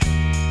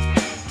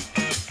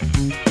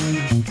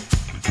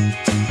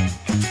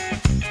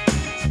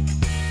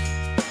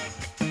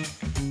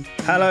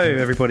Hello,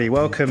 everybody.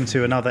 Welcome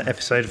to another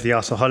episode of the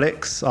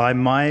Arseholics.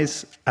 I'm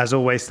Mize. As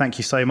always, thank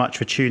you so much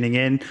for tuning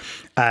in.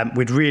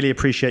 We'd really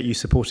appreciate you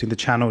supporting the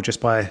channel just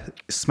by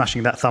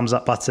smashing that thumbs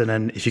up button.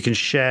 And if you can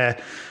share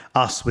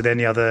us with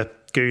any other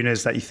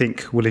Gooners that you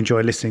think will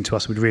enjoy listening to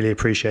us, we'd really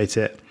appreciate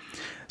it.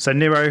 So,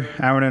 Nero,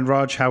 Aaron and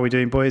Raj, how are we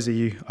doing, boys? Are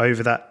you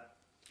over that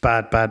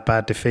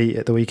bad defeat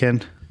at the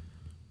weekend?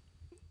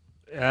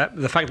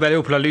 The fact that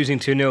Liverpool are losing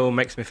 2-0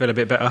 makes me feel a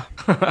bit better.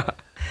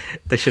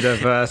 They should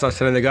have, as I was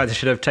telling the guys, they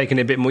should have taken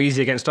it a bit more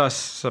easy against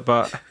us,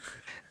 but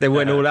they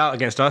weren't all out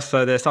against us,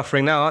 so they're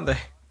suffering now, aren't they?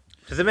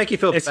 Does it make you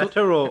feel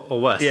better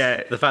or worse?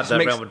 Yeah, the fact that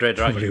Real Madrid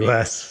are actually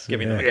worse.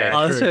 Giving them a Yeah. go.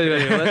 I'll tell you,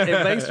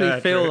 it makes me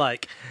feel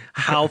like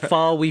how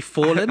far we've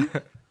fallen.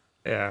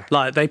 Yeah.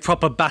 Like they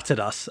proper battered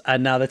us,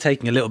 and now they're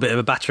taking a little bit of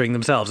a battering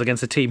themselves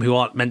against a team who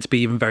aren't meant to be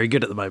even very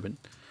good at the moment.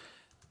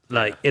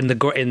 Like in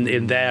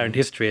their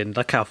history, and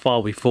look how far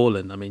we've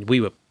fallen. I mean,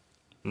 we were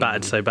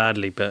battered so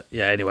badly, but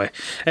yeah. Anyway,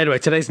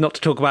 today's not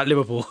to talk about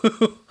Liverpool.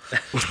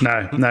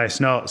 No, it's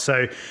not.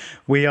 So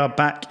we are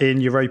back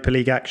in Europa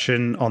League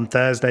action on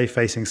Thursday,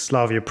 facing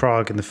Slavia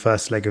Prague in the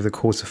first leg of the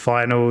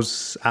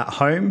quarterfinals at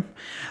home.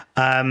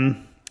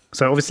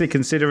 So obviously,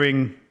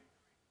 considering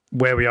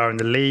where we are in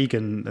the league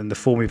and the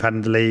form we've had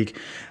in the league,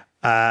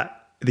 the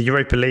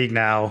Europa League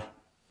now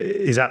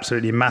is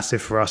absolutely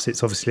massive for us.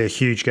 It's obviously a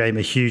huge game,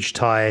 a huge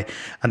tie,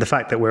 and the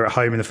fact that we're at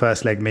home in the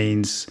first leg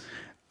means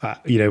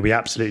we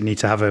absolutely need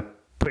to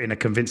put in a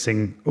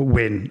convincing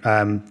win,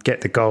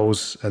 get the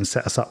goals and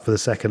set us up for the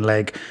second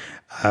leg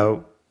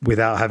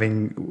without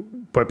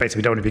basically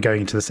we don't want to be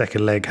going into the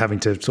second leg having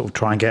to sort of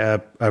try and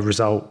get a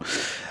result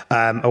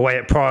away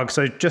at Prague.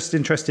 So just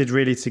interested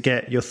really to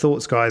get your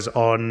thoughts, guys,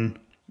 on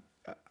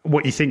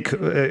what you think,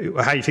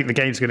 how you think the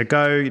game's going to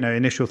go,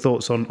 initial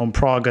thoughts on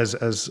Prague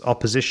as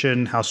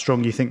opposition, how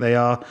strong you think they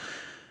are.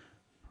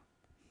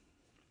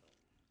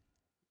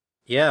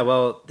 Yeah,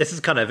 well, this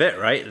is kind of it,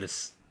 right?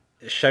 It's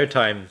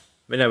showtime.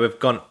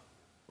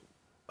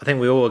 I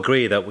think we all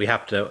agree that we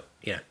have to,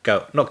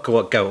 go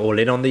all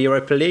in on the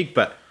Europa League,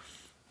 but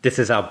this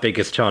is our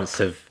biggest chance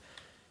of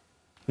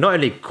not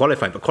only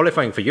qualifying, but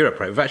qualifying for Europe,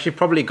 right? We've actually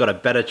probably got a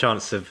better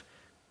chance of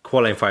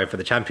qualifying for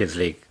the Champions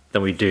League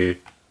than we do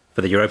for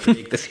the Europa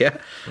League this year.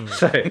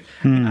 So,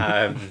 we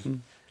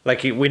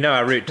know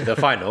our route to the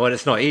final, and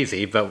it's not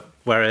easy, but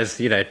whereas,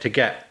 to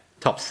get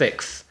top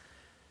 6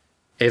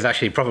 is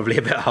actually probably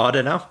a bit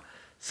harder now.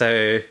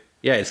 So,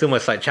 yeah, it's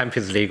almost like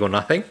Champions League or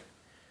nothing.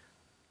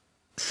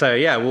 So,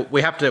 yeah,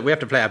 we have to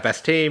play our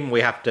best team.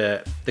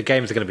 The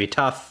games are going to be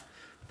tough,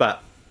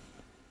 but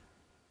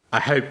I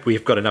hope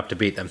we've got enough to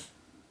beat them.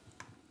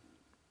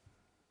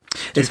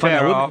 It's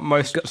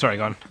funny. Sorry,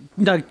 go on.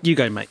 No, you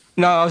go, mate.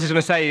 No, I was just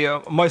going to say,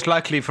 most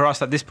likely for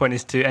us at this point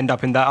is to end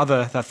up in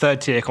that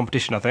third tier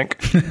competition, I think.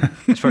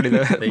 It's probably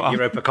the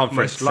Europa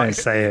Conference. Don't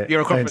say it.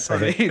 Euro Conference,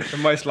 probably. The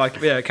most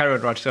likely. Yeah, carry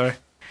on, Raj, sorry.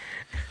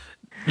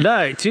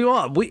 No, do you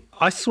know what?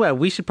 I swear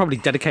we should probably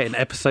dedicate an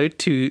episode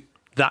to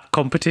that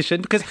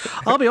competition, because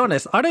I'll be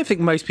honest, I don't think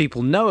most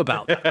people know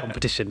about that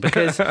competition,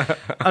 because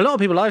a lot of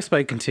people I've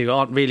spoken to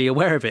aren't really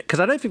aware of it, because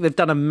I don't think they've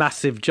done a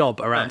massive job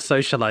around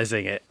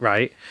socialising it,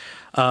 right?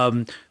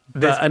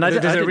 There's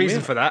a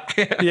reason for that.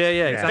 Yeah,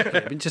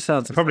 exactly. It just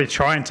sounds probably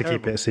trying to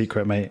keep it a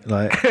secret, mate.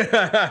 Like,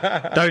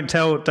 don't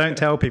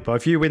tell people.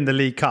 If you win the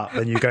League Cup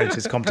and you go into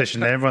this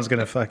competition, then everyone's going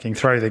to fucking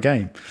throw the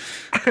game.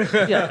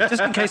 Yeah,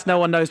 just in case no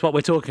one knows what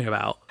we're talking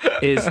about,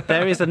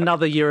 there is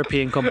another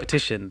European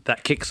competition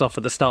that kicks off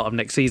at the start of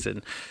next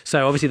season.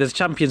 So obviously there's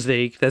Champions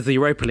League, there's the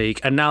Europa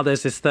League, and now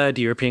there's this third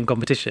European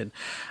competition.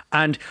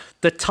 And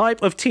the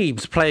type of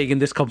teams playing in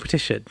this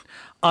competition,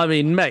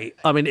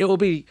 it will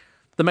be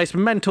the most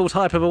mental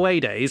type of away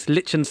days,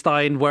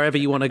 Liechtenstein, wherever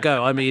you want to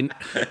go. I mean,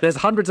 there's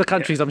hundreds of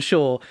countries, I'm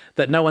sure,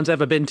 that no one's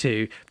ever been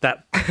to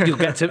that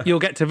you'll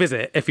get to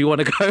visit if you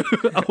want to go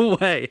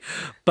away.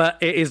 But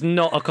it is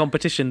not a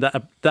competition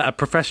that a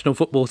professional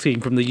football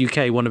team from the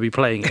UK want to be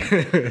playing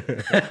in.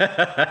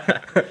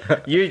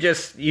 You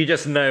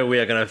just know we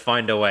are going to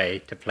find a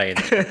way to play in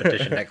this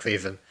competition next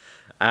season,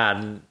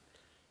 and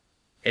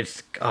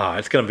it's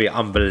going to be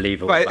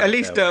unbelievable. But at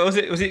least was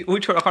it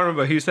which one? I can't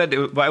remember who said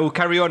it, but it will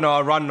carry on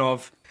our run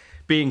of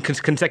being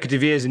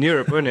consecutive years in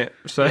Europe, won't it?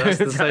 So that's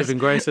the saving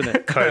grace, isn't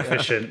it?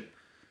 Coefficient.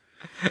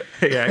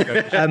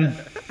 Yeah.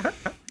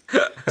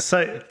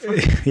 So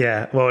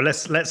yeah, well,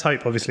 let's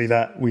hope obviously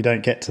that we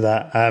don't get to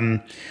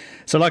that.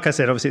 So like I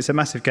said, obviously it's a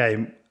massive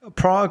game.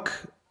 Prague,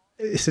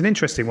 it's an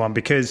interesting one,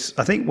 because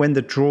I think when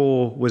the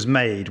draw was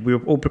made, we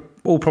were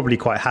all probably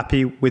quite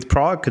happy with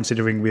Prague,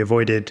 considering we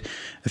avoided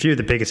a few of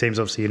the bigger teams,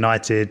 obviously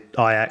United,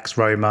 Ajax,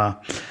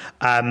 Roma.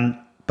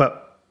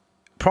 But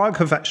Prague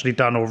have actually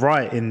done all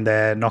right in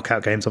their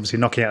knockout games, obviously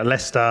knocking out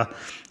Leicester.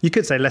 You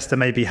could say Leicester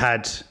maybe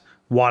had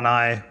one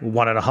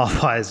and a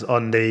half eyes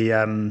on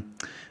the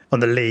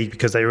league,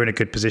 because they were in a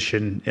good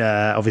position,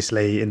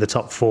 obviously in the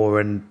top 4,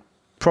 and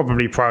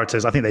probably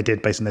prioritise. I think they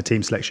did based on their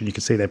team selection. You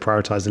can see they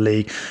prioritise the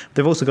league.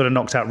 They've also got a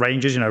knocked out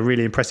Rangers,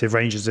 really impressive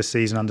Rangers this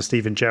season under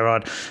Steven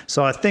Gerrard.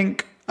 So I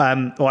think,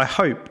 or I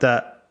hope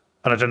that,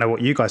 and I don't know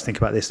what you guys think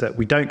about this, that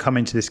we don't come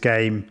into this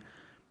game,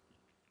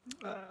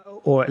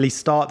 or at least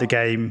start the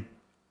game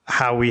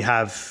how we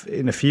have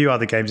in a few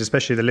other games,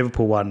 especially the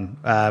Liverpool one,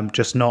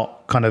 just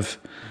not kind of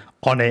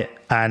on it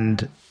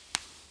and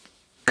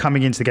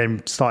coming into the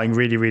game starting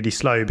really, really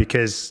slow,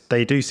 because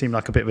they do seem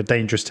like a bit of a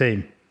dangerous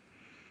team.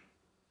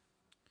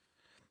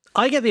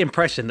 I get the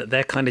impression that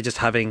they're kind of just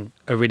having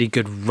a really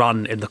good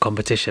run in the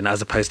competition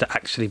as opposed to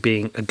actually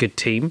being a good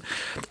team.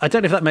 I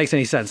don't know if that makes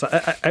any sense.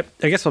 I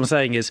guess what I'm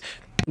saying is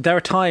there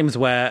are times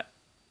where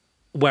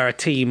a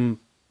team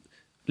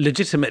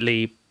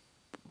legitimately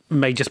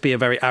may just be a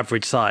very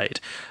average side,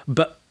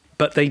 but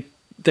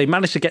they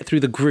manage to get through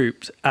the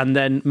groups, and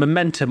then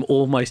momentum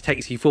almost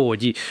takes you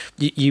forward.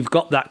 You've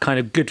got that kind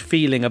of good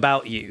feeling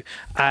about you,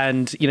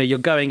 and you're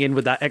going in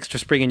with that extra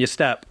spring in your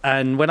step.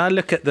 And when I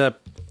look at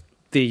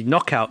the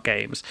knockout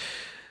games,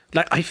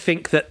 like, I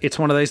think that it's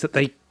one of those that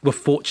they were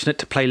fortunate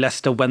to play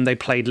Leicester when they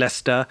played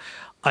Leicester.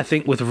 I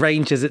think with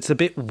Rangers, it's a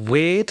bit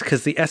weird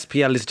because the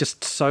SPL is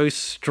just so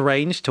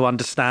strange to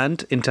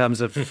understand in terms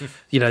of,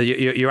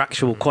 your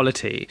actual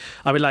quality.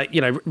 I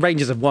mean,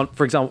 Rangers have won,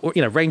 for example,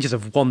 Rangers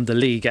have won the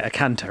league at a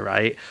canter,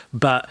 right?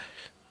 But,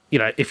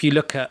 if you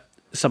look at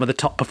some of the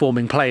top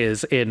performing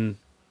players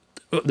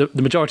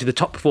the majority of the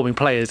top performing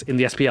players in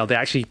the SPL, they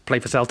actually play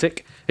for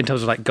Celtic in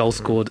terms of like goals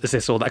scored,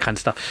 assists, all that kind of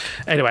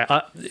stuff. Anyway,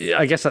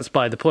 I guess that's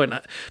by the point.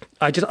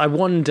 I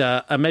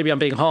wonder, and maybe I'm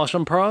being harsh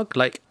on Prague,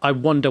 like I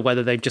wonder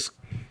whether they've just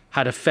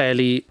had a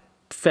fairly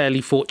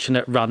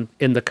fortunate run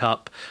in the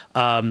cup.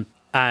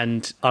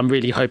 And I'm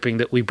really hoping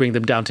that we bring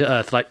them down to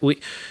earth. Like we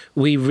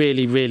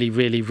really, really,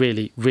 really,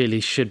 really, really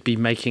should be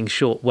making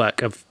short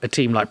work of a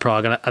team like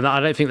Prague. And I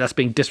don't think that's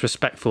being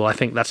disrespectful. I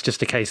think that's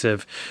just a case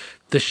of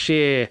the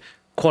sheer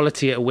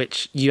quality at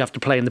which you have to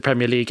play in the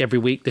Premier League every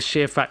week, the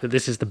sheer fact that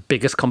this is the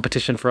biggest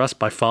competition for us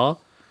by far.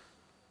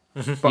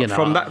 But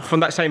from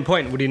that same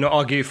point, would you not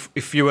argue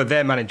if you were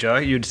their manager,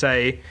 you'd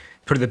say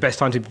probably the best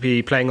time to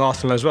be playing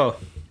Arsenal as well?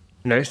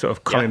 Sort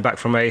of coming back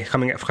from a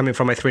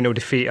 3-0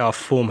 defeat, our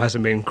form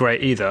hasn't been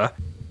great either.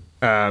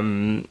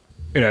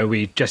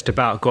 We just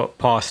about got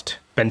past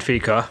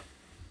Benfica.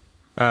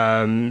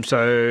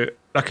 So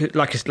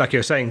like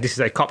you're saying, this is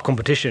a cup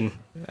competition,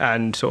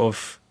 and sort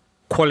of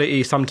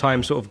quality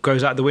sometimes sort of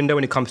goes out the window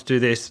when it comes to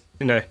this,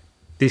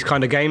 these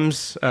kind of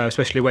games,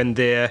 especially when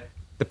the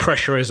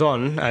pressure is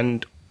on.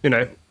 And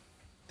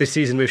this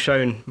season we've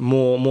shown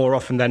more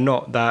often than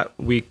not that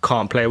we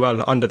can't play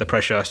well under the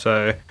pressure.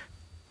 So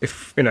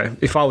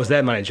if I was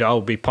their manager, I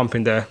would be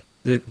pumping the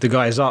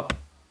guys up,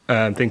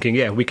 thinking,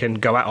 yeah, we can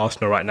go at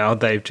Arsenal right now.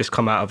 They've just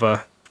come out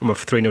from a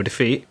 3-0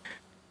 defeat.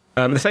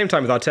 At the same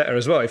time with Arteta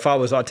as well, if I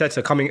was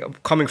Arteta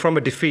coming from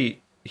a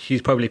defeat,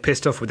 he's probably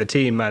pissed off with the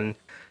team, and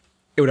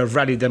it would have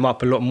rallied them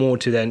up a lot more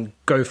to then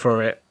go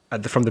for it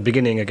from the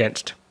beginning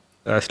against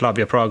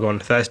Slavia Prague on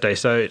Thursday.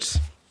 So it's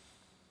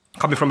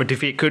coming from a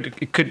defeat.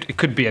 It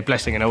could be a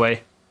blessing in a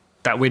way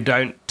that we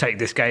don't take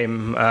this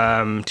game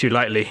too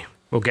lightly.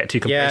 We'll get too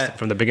complacent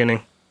from the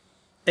beginning.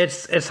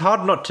 It's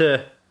hard not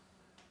to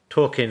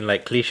talk in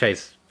like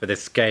cliches for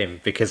this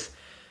game, because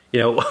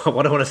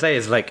what I want to say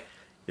is, like,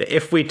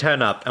 if we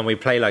turn up and we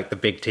play like the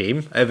big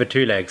team over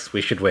two legs,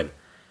 we should win.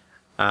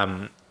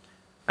 And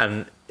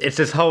it's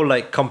this whole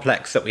like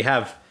complex that we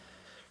have,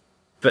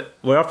 but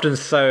we're often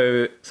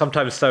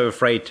sometimes so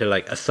afraid to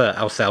like assert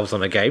ourselves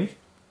on a game,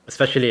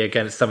 especially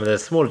against some of the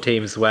smaller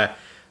teams where,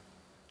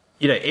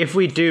 if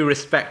we do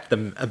respect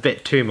them a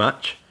bit too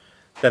much,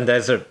 then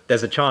there's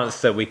a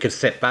chance that we could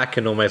sit back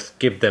and almost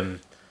give them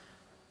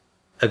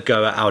a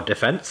go at our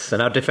defence,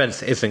 and our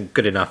defence isn't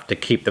good enough to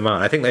keep them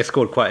out. I think they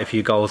scored quite a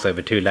few goals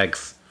over two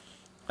legs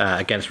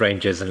against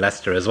Rangers and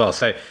Leicester as well,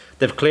 so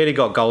they've clearly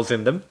got goals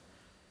in them.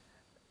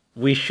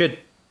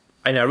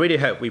 I really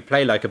hope we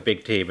play like a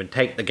big team and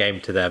take the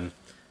game to them,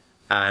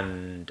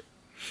 and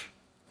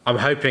I'm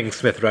hoping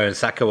Smith Rowe and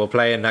Saka will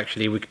play, and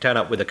actually we can turn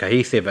up with a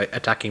cohesive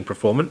attacking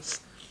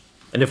performance.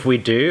 And if we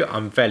do,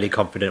 I'm fairly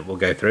confident we'll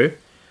go through.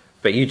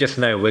 But you just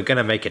know we're going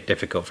to make it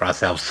difficult for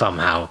ourselves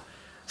somehow.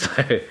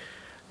 So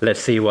let's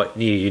see what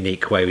new,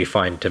 unique way we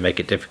find to make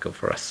it difficult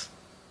for us.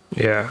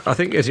 Yeah, I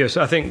think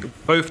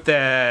both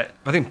their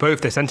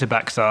centre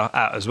backs are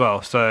out as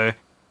well. So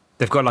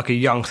they've got like a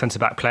young centre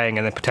back playing,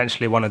 and then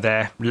potentially one of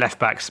their left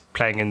backs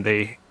playing in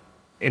the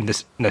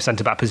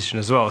centre back position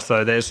as well.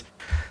 So there's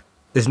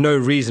no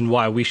reason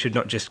why we should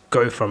not just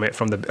go from it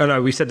from the. Oh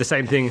no, we said the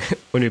same thing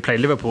when we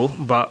played Liverpool,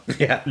 but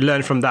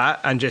learn from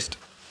that, and just,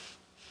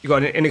 you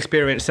got an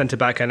inexperienced centre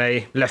back and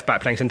a left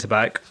back playing centre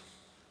back.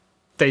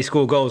 They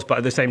score goals, but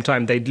at the same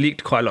time they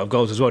leaked quite a lot of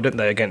goals as well, didn't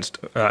they, against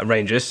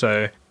Rangers?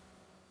 So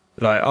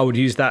like, I would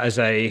use that as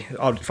if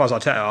I was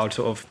Arteta, I would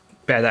sort of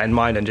bear that in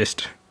mind and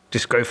just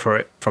go for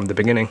it from the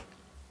beginning.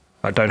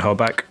 Like, don't hold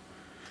back.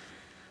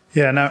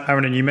 Yeah, now,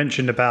 Aaron, and you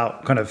mentioned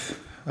about kind of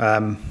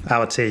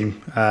our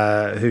team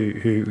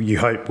who you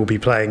hope will be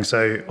playing.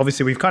 So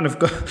obviously we've kind of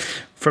got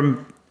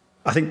from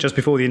I think just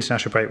before the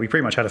international break, we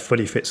pretty much had a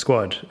fully fit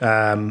squad.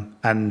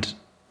 And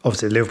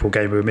obviously, the Liverpool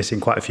game, we were missing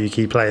quite a few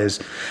key players.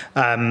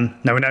 Now,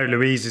 we know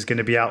Luiz is going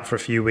to be out for a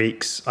few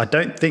weeks. I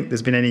don't think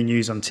there's been any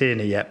news on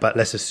Tierney yet, but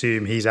let's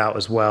assume he's out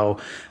as well.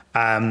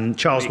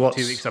 Charles Watts.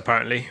 2 weeks,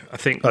 apparently. I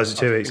think. Oh, is it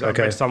 2 weeks?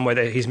 Okay. Somewhere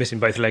that he's missing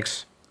both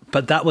legs.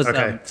 But that was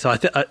Okay. so.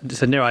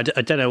 So Nero, I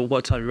don't know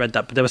what time you read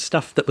that, but there was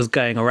stuff that was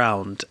going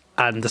around,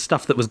 and the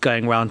stuff that was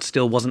going around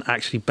still wasn't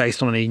actually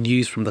based on any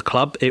news from the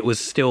club. It was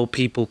still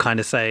people kind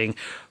of saying,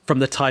 from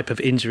the type of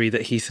injury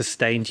that he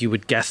sustained, you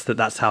would guess that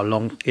that's how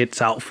long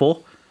it's out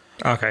for.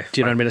 Okay. Do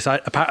you know what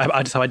I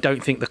mean? So I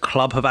don't think the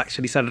club have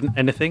actually said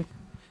anything.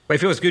 But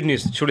if it was good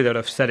news, surely they would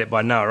have said it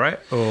by now, right?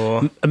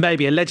 Or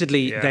Maybe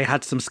allegedly Yeah. they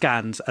had some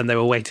scans and they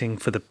were waiting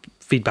for the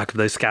feedback of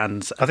those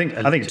scans. I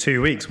think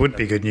 2 weeks would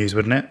be good news,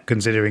 wouldn't it?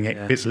 Considering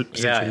it's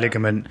essentially Yeah.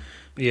 ligament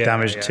Yeah,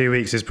 damage. yeah. 2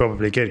 weeks is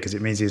probably good because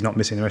it means he's not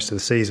missing the rest of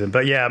the season.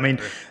 But yeah, I mean,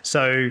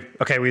 so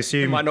okay, we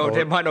assume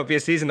there might not be a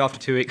season after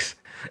 2 weeks.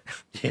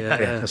 Yeah,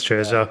 that's true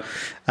as well.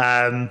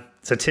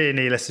 So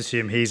Tierney, let's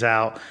assume he's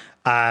out.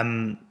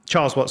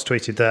 Charles Watts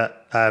tweeted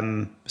that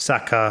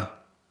Saka,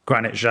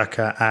 Granit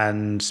Xhaka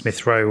and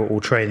Smith Rowe were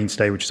all training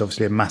today, which is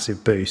obviously a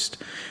massive boost.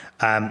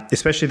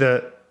 Especially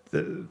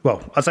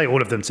well, I'd say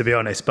all of them, to be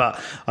honest.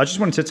 But I just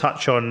wanted to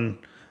touch on,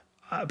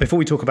 before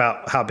we talk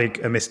about how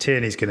big a miss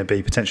Tierney's going to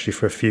be potentially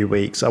for a few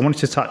weeks, I wanted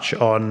to touch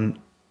on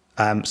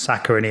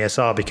Saka and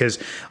ESR, because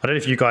I don't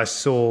know if you guys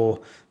saw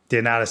the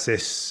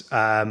analysis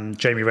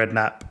Gary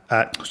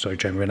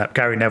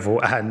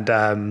Neville and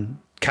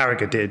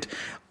Carragher did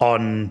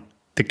on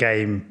the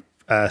game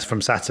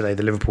from Saturday,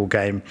 the Liverpool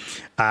game.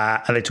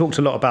 And they talked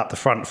a lot about the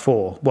front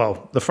four.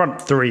 Well, the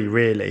front three,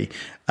 really,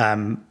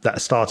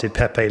 that started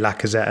Pepe,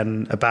 Lacazette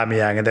and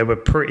Aubameyang. And they were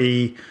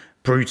pretty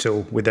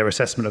brutal with their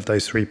assessment of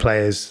those three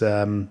players,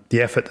 the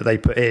effort that they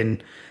put in,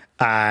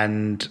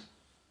 and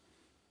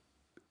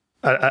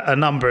a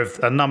number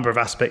of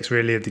aspects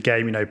really of the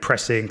game, you know,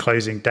 pressing,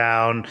 closing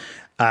down,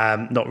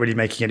 not really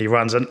making any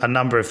runs, a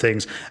number of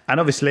things. And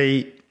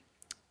obviously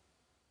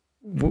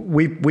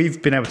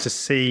we've been able to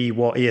see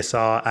what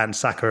ESR and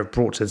Saka have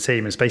brought to the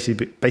team. It's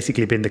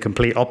basically been the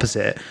complete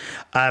opposite.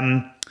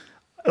 Like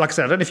I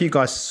said, I don't know if you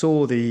guys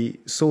saw the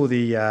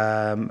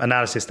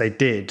analysis they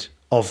did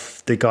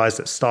of the guys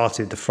that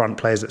started, the front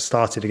players that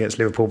started against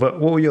Liverpool. But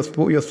what were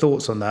your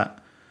thoughts on that?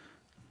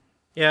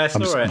 Yeah, I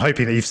saw I'm it.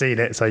 hoping that you've seen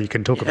it so you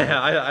can talk about it.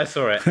 Yeah, I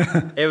saw it.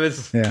 It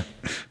was it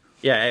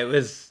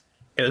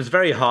was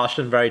very harsh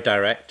and very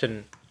direct.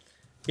 And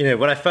you know,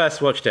 when I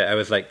first watched it, I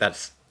was like,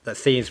 that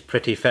seems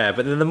pretty fair.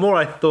 But then the more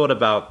I thought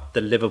about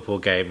the Liverpool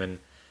game and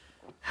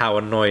how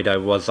annoyed I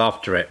was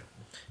after it,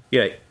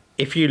 you know,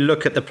 if you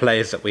look at the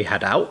players that we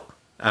had out,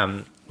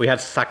 we had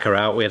Saka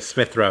out, we had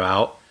Smith Rowe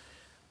out,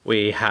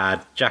 we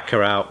had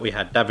Xhaka out, we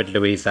had David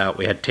Luiz out,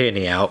 we had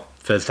Tierney out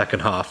for the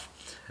second half,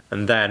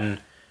 and then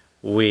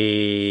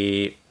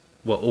we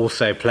were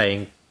also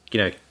playing, you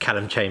know,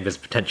 Callum Chambers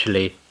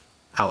potentially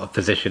out of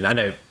position. I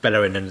know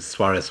Bellerin and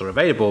Suarez are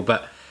available,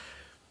 but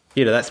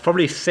you know, that's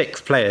probably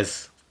six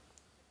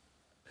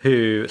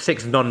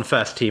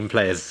non-first team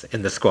players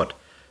in the squad.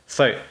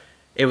 So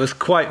it was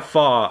quite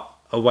far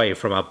away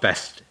from our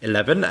best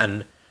 11,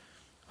 and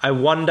I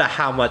wonder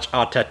how much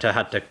Arteta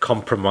had to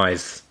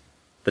compromise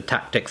the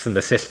tactics and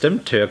the system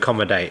to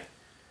accommodate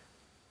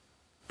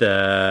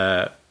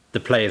the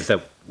players that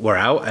were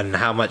out, and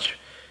how much,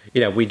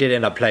 you know, we did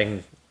end up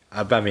playing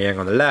Aubameyang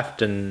on the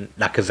left and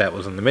Lacazette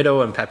was in the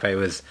middle and Pepe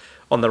was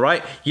on the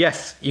right.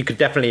 Yes, you could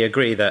definitely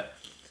agree that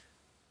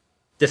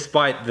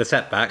despite the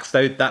setbacks,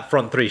 though, that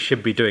front three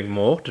should be doing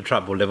more to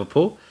trouble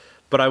Liverpool.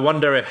 But I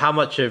wonder if how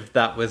much of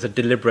that was a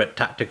deliberate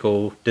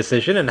tactical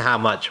decision and how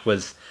much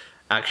was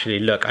actually,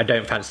 look, I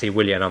don't fancy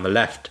Willian on the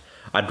left.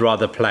 I'd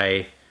rather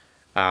play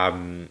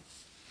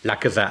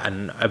Lacazette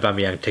and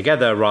Aubameyang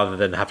together rather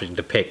than having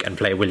to pick and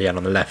play Willian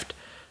on the left.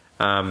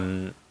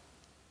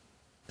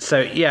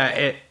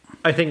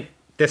 I think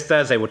this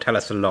Thursday will tell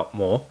us a lot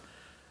more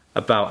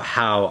about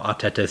how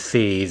Arteta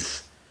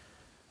sees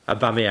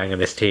Aubameyang in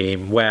this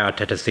team, where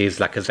Arteta sees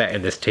Lacazette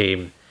in this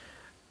team.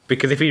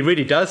 Because if he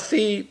really does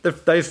see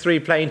those three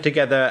playing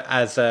together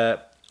as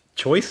a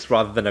choice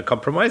rather than a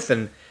compromise,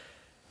 then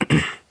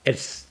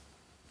it's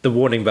the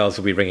warning bells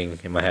will be ringing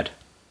in my head.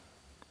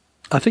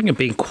 I think it'd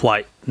been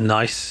quite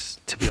nice,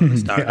 to be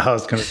honest. Yeah, I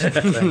was going to say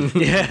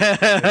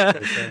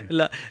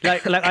that.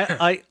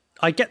 Yeah.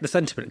 I get the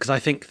sentiment, because I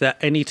think that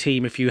any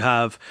team, if you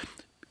have,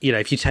 you know,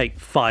 if you take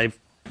 4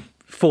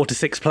 to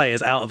 6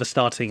 players out of a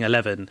starting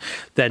 11,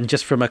 then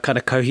just from a kind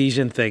of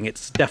cohesion thing,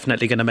 it's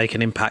definitely going to make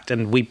an impact.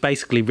 And we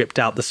basically ripped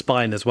out the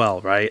spine as well,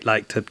 right?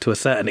 Like to a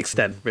certain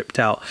extent, ripped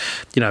out,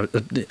 you know,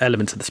 the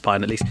elements of the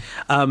spine at least.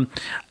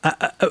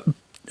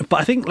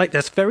 But I think like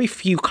there's very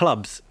few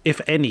clubs,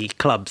 if any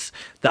clubs,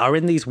 that are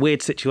in these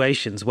weird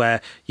situations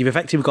where you've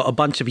effectively got a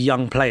bunch of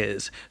young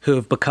players who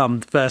have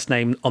become first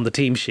name on the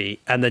team sheet,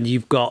 and then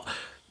you've got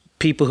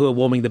people who are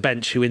warming the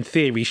bench who in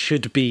theory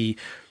should be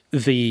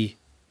they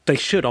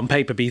should on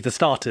paper be the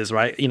starters,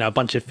 right? You know, a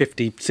bunch of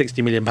 50,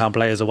 60 million pound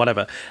players or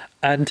whatever.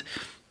 And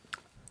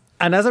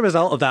And as a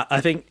result of that, I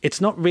think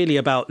it's not really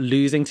about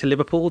losing to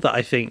Liverpool that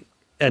I think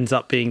ends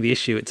up being the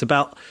issue. It's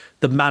about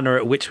the manner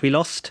at which we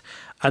lost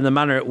and the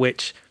manner at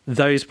which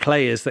those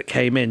players that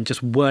came in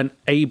just weren't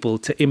able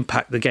to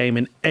impact the game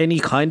in any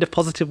kind of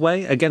positive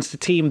way against a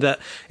team that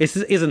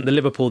isn't the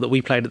Liverpool that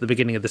we played at the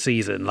beginning of the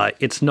season. Like,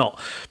 it's not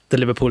the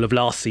Liverpool of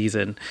last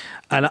season.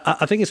 And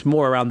I think it's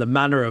more around the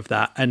manner of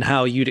that and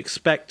how you'd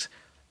expect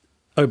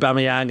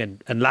Aubameyang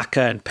and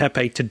Laka and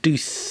Pepe to do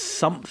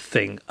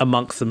something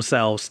amongst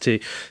themselves to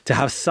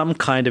have some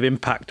kind of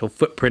impact or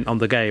footprint on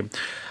the game,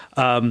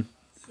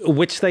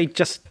 which they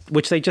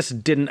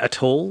just didn't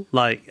at all.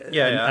 Like,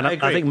 and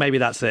I think maybe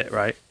that's it,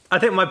 right? I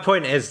think my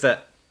point is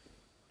that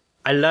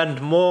I learned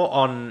more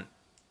on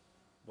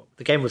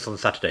the game was on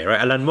Saturday,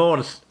 right? I learned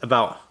more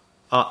about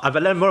I've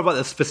learned more about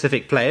the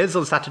specific players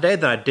on Saturday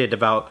than I did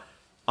about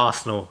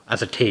Arsenal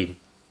as a team.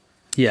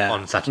 Yeah,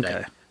 on Saturday.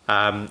 Okay.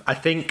 I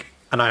think.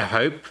 And I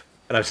hope,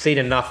 and I've seen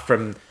enough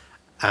from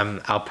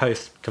our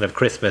post kind of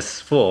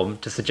Christmas form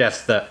to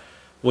suggest that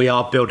we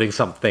are building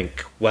something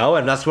well.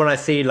 And that's when I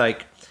see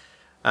like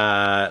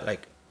a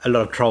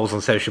lot of trolls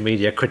on social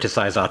media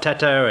criticize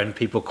Arteta and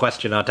people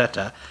question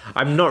Arteta.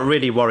 I'm not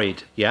really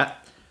worried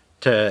yet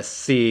to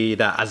see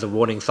that as a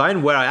warning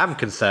sign. Where I am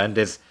concerned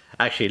is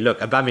actually, look,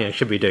 Aubameyang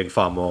should be doing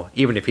far more,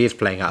 even if he is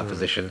playing out of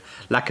position.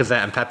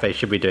 Lacazette and Pepe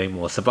should be doing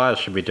more. Ceballos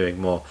should be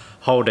doing more.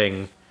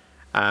 Holding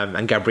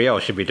and Gabriel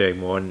should be doing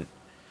more. And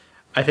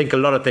I think a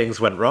lot of things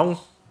went wrong,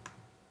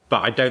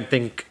 but I don't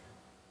think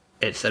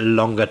it's a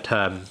longer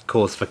term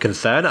cause for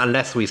concern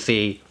unless we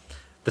see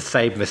the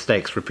same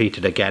mistakes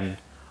repeated again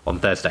on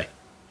Thursday.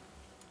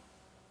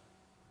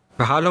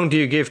 But how long do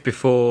you give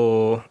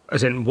before,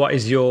 as in, what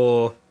is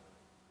your,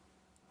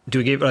 do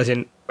you give, as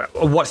in, at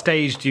what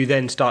stage do you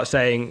then start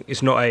saying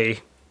it's not a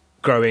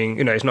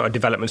growing, it's not a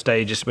development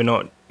stage, we're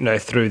not,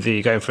 through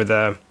the, going through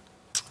the,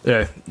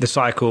 the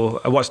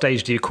cycle? At what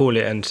stage do you call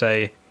it and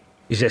say,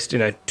 it's just,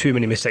 too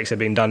many mistakes have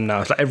been done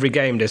now? It's like every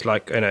game there's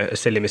like, a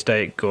silly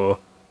mistake, or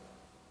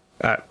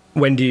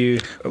when do you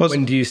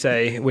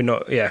say we're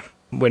not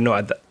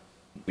at that?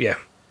 Yeah.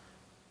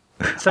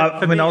 So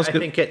I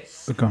think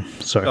it's... Go on.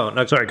 Sorry. Go on.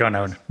 No, sorry, go on,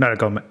 Aaron. No,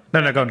 go on.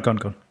 No, go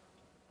on.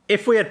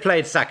 If we had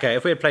played Saka,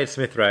 if we had played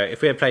Smith Rowe,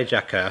 if we had played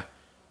Xhaka,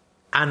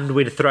 and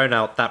we'd thrown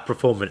out that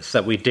performance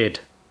that we did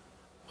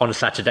on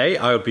Saturday,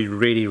 I would be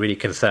really, really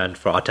concerned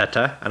for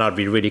Arteta, and I'd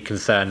be really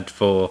concerned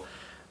for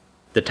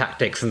the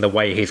tactics and the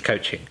way he's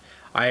coaching.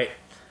 I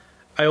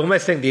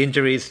almost think the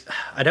injuries,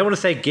 I don't want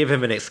to say give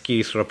him an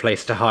excuse or a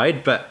place to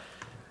hide, but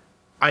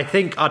I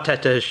think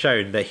Arteta has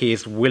shown that he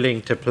is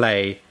willing to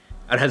play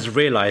and has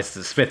realised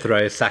that Smith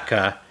Rowe,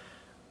 Saka,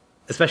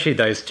 especially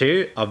those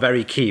two, are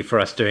very key for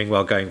us doing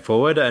well going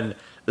forward, and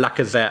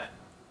Lacazette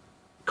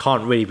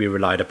can't really be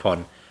relied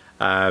upon.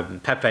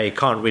 Pepe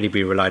can't really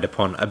be relied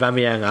upon.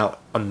 Aubameyang out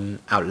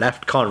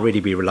left can't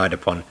really be relied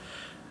upon.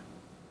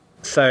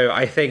 So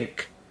I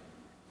think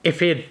if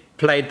he had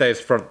played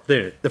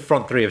the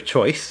front three of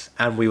choice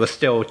and we were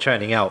still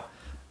churning out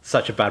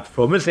such a bad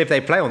performance, if they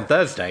play on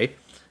Thursday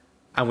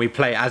and we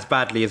play as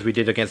badly as we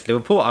did against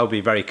Liverpool, I would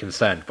be very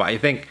concerned. But I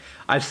think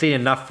I've seen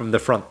enough from the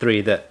front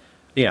three that,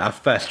 our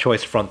first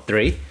choice front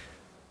three,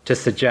 to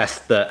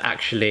suggest that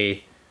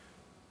actually,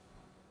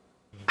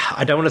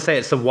 I don't want to say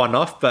it's a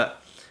one-off,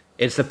 but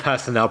it's a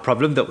personnel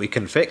problem that we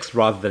can fix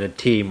rather than a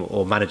team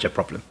or manager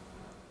problem.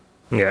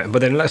 Yeah, but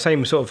then that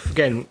same sort of,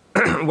 again,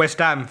 West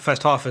Ham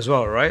first half as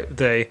well, right?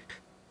 The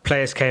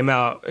players came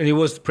out, and it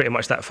was pretty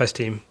much that first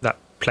team that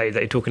played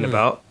that you're talking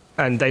about,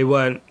 and they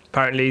weren't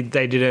following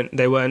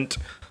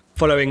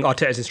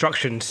Arteta's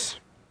instructions,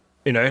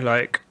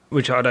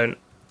 which I don't,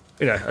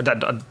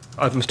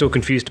 I'm still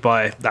confused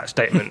by that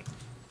statement.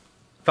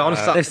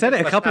 But they've said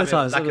it a couple of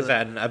times.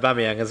 Lacazette and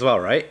Aubameyang as well,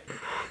 right?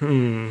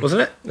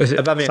 Wasn't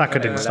it? Saka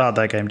didn't start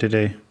that game, did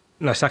he?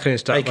 No, Saka didn't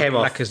start. He came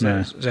off.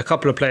 There's a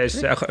couple of players,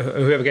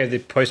 whoever gave the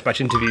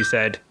post-match interview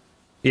said,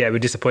 we're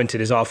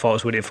disappointed, it's our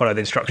fault, we didn't follow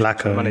the instructions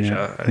of the manager.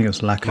 Yeah. I think it was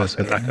Laka.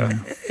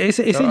 It's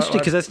interesting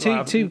because there's two...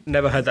 I've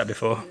never heard that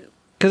before.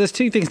 Because there's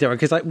two things there.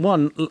 Because,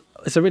 one,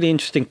 it's a really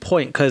interesting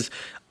point because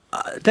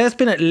there's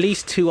been at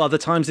least two other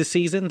times this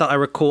season that I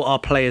recall our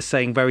players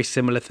saying very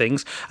similar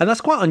things. And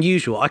that's quite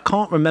unusual. I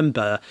can't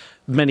remember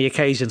many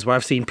occasions where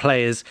I've seen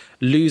players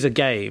lose a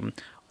game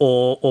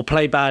or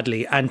play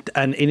badly and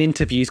in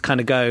interviews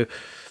kind of go,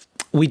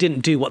 we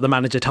didn't do what the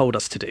manager told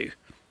us to do.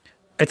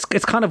 It's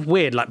kind of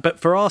weird, but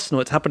for Arsenal,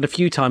 it's happened a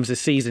few times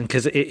this season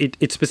because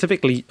it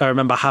specifically, I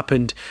remember,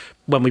 happened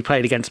when we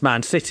played against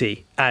Man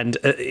City, and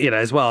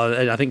as well.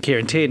 And I think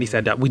Kieran Tierney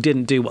said that we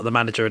didn't do what the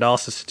manager had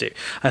asked us to do.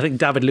 I think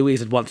David Luiz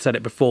had once said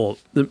it before.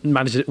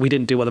 We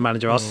didn't do what the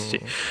manager asked us to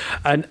do,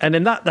 and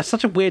in that's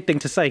such a weird thing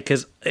to say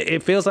because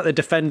it feels like they're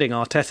defending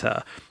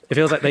Arteta. It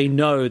feels like they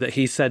know that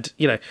he said,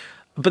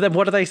 but then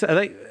what do they say? Are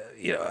they,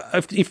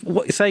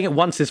 if saying it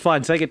once is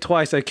fine, saying it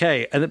twice,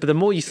 okay. But the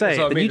more you say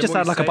it, then you just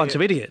sound like a bunch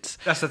of idiots.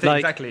 That's the thing,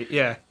 exactly,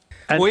 yeah.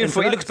 It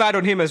looks bad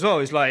on him as well.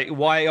 It's like,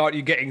 why aren't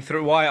you getting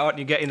through? Why aren't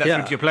you getting that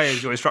through to your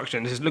players, your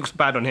instructions? It looks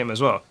bad on him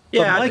as well.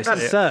 Yeah, my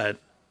concern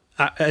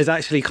is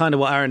actually kind of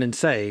what Aaron is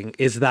saying,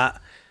 is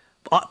that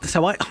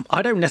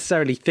I don't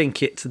necessarily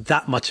think it's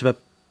that much of a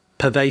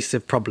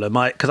pervasive problem.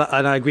 I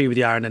agree with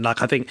you, Aaron, and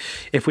like I think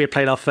if we had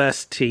played our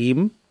first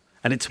team,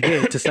 and it's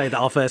weird to say that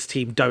our first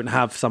team don't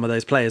have some of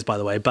those players, by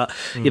the way, but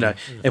you know,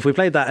 if we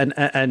played that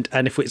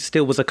and if it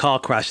still was a car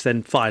crash,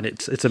 then fine,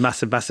 it's a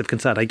massive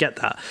concern. I get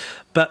that,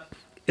 but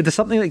there's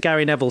something that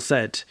Gary Neville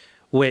said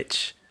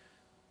which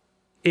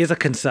is a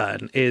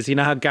concern. Is, you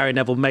know how Gary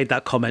Neville made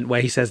that comment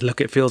where he says, look,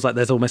 it feels like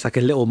there's almost like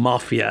a little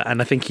mafia,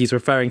 and I think he's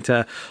referring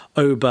to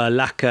Oba,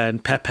 Laka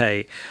and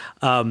Pepe,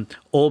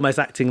 almost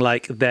acting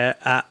like they're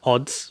at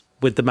odds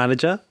with the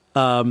manager,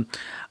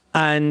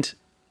 and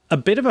a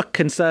bit of a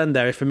concern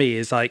there for me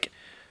is like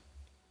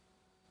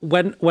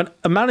when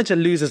a manager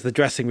loses the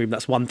dressing room,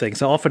 that's one thing.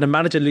 So often a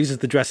manager loses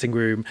the dressing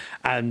room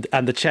and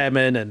the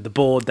chairman and the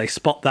board, they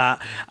spot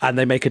that and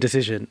they make a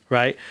decision,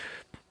 right?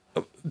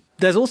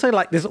 There's also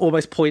like this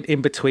almost point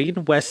in between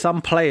where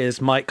some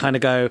players might kind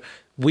of go,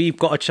 we've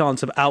got a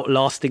chance of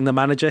outlasting the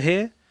manager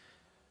here.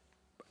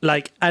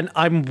 Like, and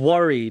I'm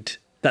worried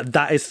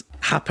that is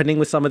happening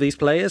with some of these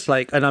players.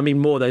 Like, and I mean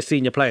more those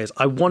senior players.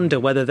 I wonder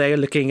whether they're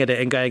looking at it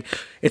and going,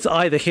 it's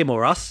either him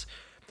or us.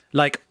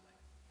 Like,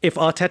 if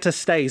Arteta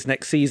stays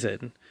next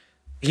season,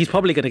 he's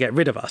probably going to get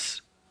rid of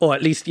us, or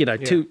at least, you know,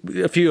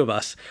 a few of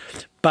us.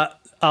 But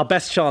our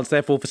best chance,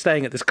 therefore, for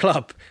staying at this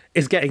club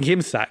is getting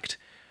him sacked.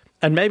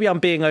 And maybe I'm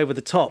being over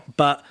the top,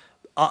 but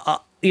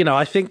you know,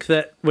 I think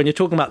that when you're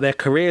talking about their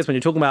careers, when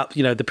you're talking about,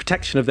 you know, the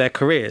protection of their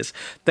careers,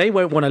 they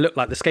won't want to look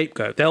like the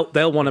scapegoat.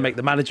 They'll want to make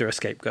the manager a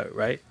scapegoat,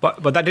 right?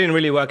 But that didn't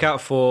really work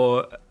out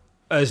for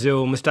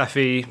Özil,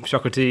 Mustafi,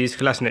 Socrates,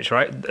 Kolasinac,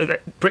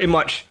 right? Pretty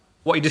much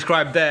what you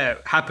described there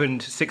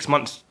happened 6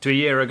 months to a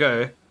year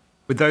ago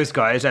with those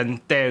guys,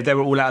 and they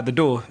were all out the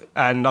door.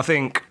 And I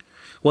think,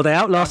 well, they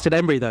outlasted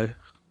Emery though.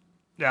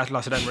 Yeah,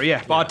 outlasted Emery,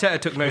 yeah. But Arteta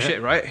took no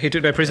shit, right? He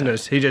took no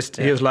prisoners. He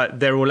was like,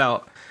 they're all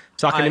out.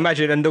 So I can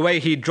imagine, and the way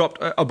he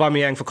dropped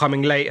Aubameyang for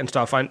coming late and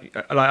stuff, I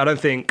don't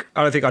think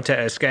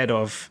Arteta is scared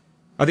of.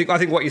 I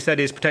think what you said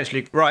is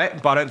potentially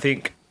right, but I don't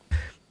think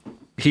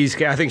he's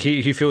scared. I think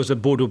he feels the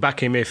board will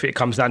back him if it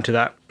comes down to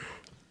that.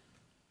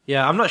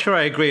 Yeah, I'm not sure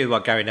I agree with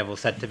what Gary Neville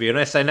said, to be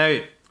honest. I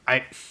know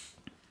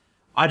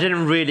I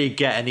didn't really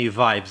get any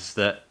vibes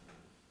that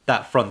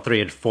front three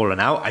had fallen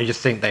out. I just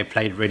think they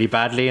played really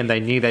badly, and they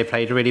knew they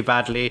played really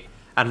badly,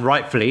 and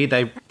rightfully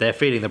they're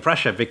feeling the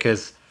pressure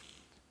because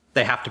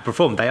they have to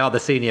perform. They are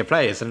the senior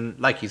players, and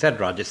like you said,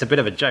 Raj, it's a bit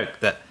of a joke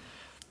that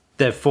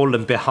they've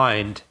fallen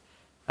behind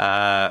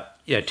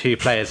two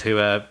players who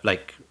are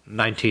like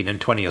 19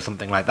 and 20 or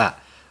something like that.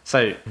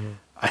 So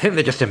I think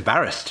they're just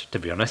embarrassed, to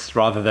be honest,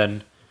 rather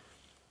than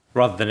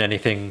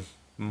anything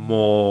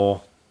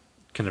more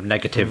kind of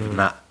negative than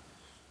that.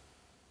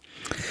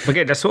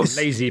 Again, that's sort of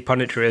lazy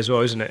punditry as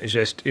well, isn't it? It's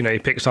just, you know, you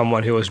pick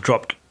someone who was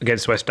dropped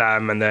against West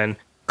Ham, and then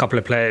a couple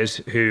of players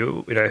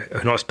who, you know,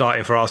 are not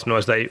starting for Arsenal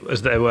as they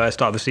were at the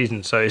start of the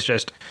season. So it's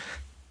just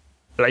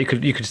like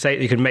you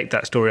could make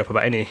that story up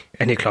about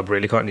any club,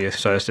 really, can't you?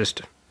 So it's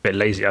just a bit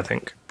lazy, I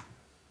think.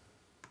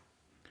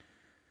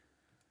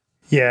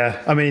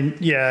 Yeah, I mean,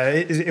 yeah,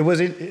 it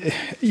was.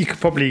 You could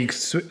probably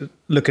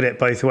look at it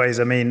both ways.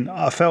 I mean,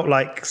 I felt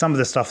like some of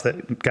the stuff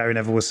that Gary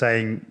Neville was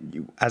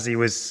saying as he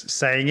was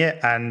saying it,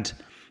 and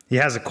he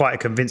has quite a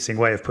convincing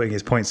way of putting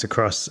his points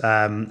across.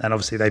 And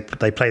obviously,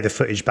 they play the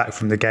footage back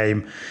from the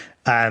game.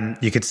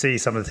 You could see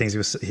some of the things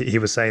he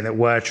was saying that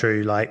were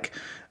true. Like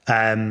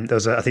there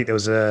was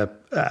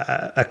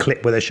a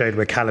clip where they showed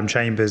where Callum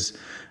Chambers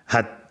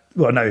had.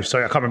 Well, no,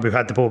 sorry, I can't remember who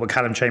had the ball, but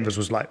Callum Chambers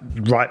was like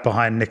right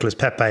behind Nicolas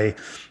Pepe.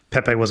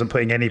 Pepe wasn't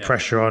putting any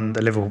pressure on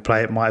the Liverpool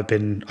player. It might have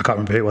been, I can't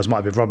remember who it was, might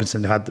have been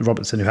Robertson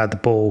who had the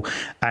ball.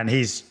 And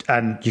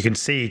you can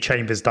see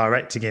Chambers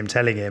directing him,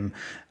 telling him,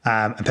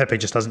 and Pepe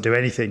just doesn't do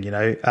anything, you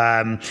know.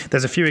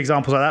 There's a few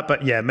examples like that,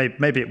 but yeah,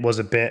 maybe it was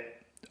a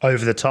bit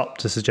over the top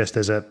to suggest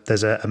there's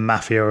a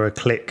mafia or a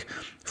clique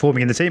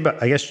forming in the team.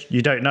 But I guess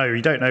you don't know.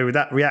 You don't know with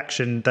that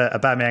reaction that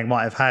Aubameyang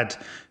might have had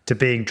to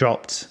being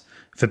dropped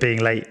for being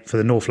late for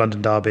the North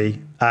London derby.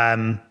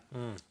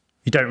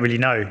 You don't really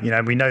know. You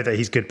know, we know that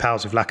he's good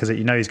pals with Lacazette.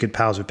 You know he's good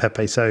pals with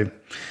Pepe. So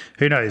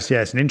who knows?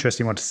 Yeah, it's an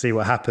interesting one to see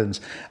what happens.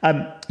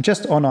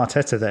 Just on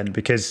Arteta then,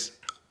 because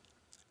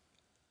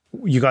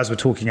you guys were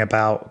talking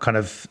about kind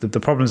of the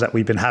problems that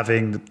we've been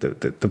having,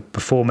 the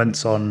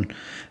performance on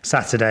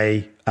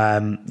Saturday.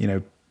 You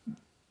know,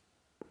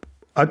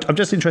 I'm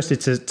just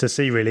interested to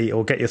see really,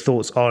 or get your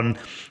thoughts on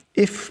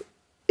if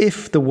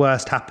the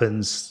worst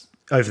happens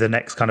over the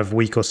next kind of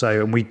week or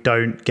so and we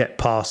don't get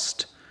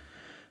past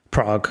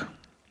Prague.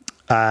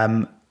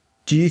 Do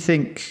you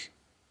think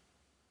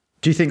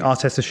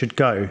Arteta should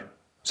go?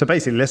 So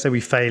basically, let's say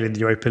we fail in the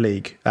Europa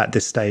League at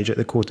this stage, at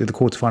the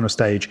quarterfinal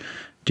stage.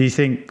 Do you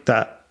think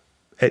that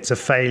it's a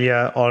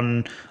failure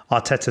on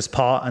Arteta's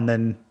part, and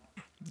then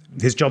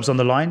his job's on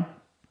the line?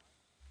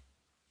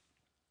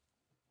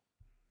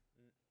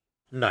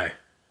 No,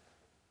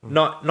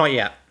 not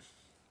yet.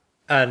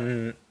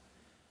 And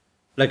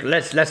like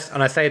let's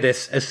and I say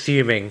this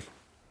assuming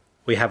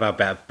we have our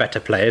better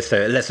players.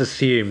 So let's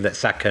assume that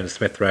Saka and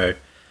Smith Rowe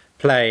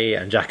play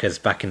and Xhaka's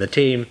back in the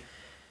team.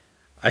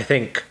 I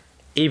think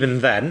even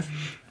then,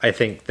 I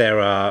think there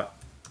are,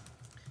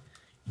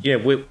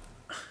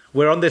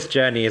 we're on this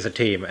journey as a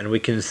team, and we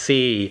can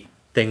see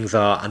things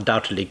are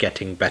undoubtedly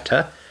getting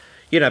better.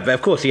 But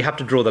of course you have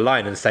to draw the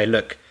line and say,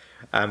 look,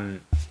 a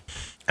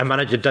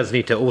manager does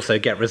need to also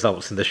get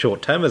results in the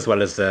short term as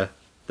well as the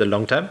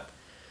long term.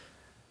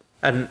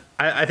 And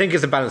I think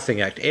it's a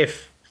balancing act.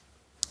 If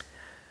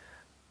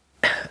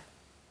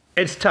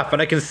it's tough,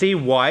 and I can see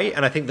why,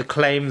 and I think the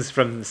claims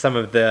from some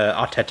of the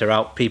Arteta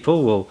out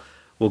people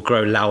will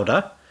grow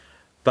louder.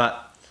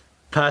 But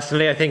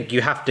personally, I think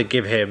you have to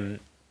give him...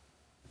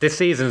 This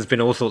season has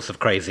been all sorts of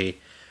crazy.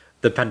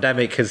 The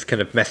pandemic has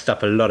kind of messed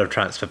up a lot of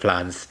transfer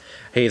plans.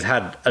 He's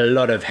had a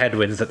lot of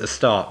headwinds at the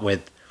start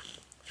with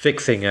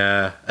fixing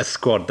a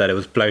squad that it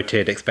was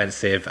bloated,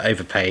 expensive,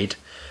 overpaid.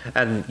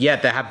 And yeah,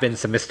 there have been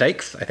some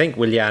mistakes. I think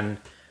Willian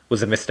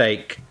was a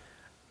mistake.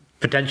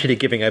 Potentially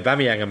giving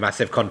Aubameyang a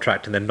massive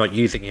contract and then not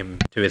using him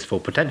to his full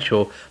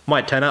potential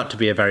might turn out to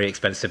be a very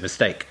expensive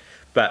mistake.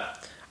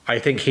 But I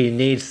think he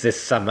needs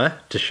this summer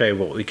to show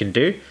what we can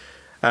do.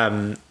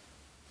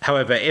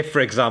 However, if, for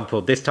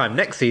example, this time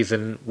next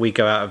season we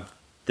go out of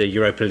the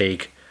Europa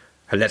League,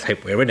 and let's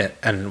hope we're in it,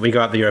 and we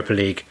go out of the Europa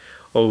League,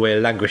 or we're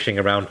languishing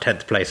around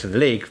 10th place in the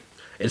league,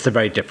 it's a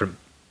very different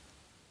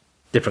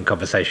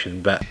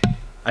conversation. But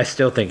I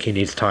still think he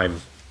needs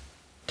time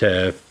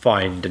to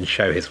find and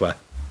show his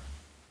worth.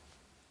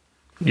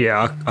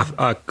 Yeah,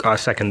 I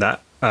second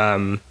that.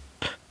 I'm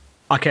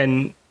not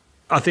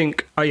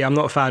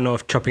a fan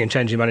of chopping and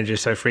changing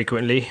managers so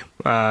frequently.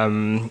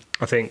 I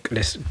think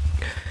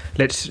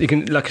you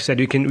can, like I said,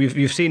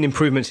 you've seen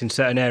improvements in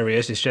certain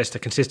areas. It's just the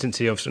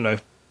consistency of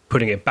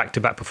putting it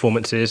back-to-back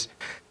performances,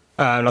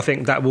 and I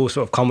think that will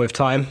sort of come with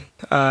time.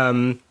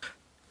 I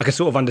can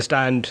sort of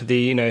understand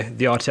the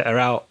Arteta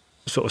out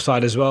sort of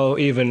side as well.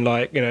 Even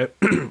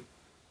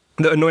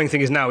the annoying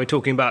thing is now we're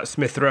talking about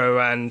Smith Rowe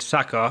and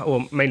Saka,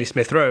 or mainly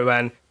Smith Rowe,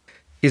 and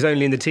he's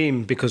only in the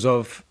team because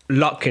of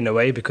luck in a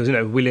way, because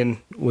Willian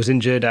was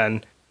injured,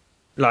 and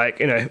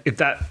if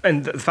that,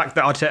 and the fact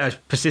that Arteta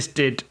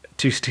persisted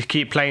to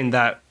keep playing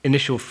that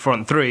initial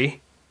front three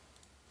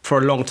for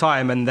a long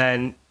time, and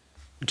then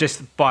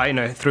just by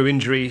through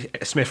injury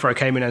Smith Rowe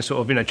came in and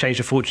sort of changed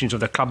the fortunes of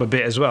the club a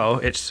bit as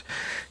well.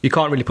 You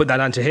can't really put that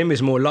down to him.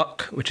 It's more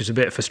luck, which is a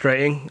bit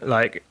frustrating.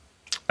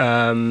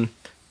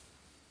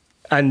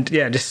 And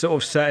yeah, just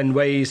sort of certain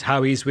ways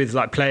how he's with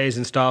players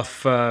and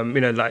stuff.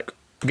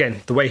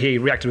 Again, the way he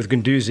reacted with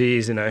Guendouzi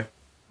is,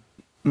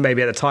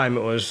 maybe at the time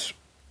it was,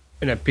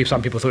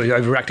 some people thought he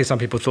overreacted, some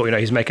people thought,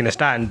 he's making a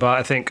stand. But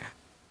I think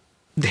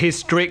his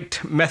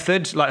strict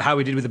method, like how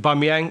he did with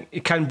Aubameyang,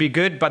 it can be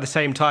good. But at the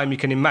same time, you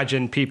can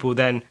imagine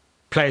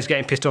players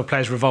getting pissed off,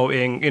 players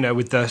revolting,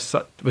 with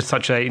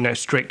such a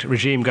strict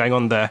regime going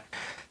on there.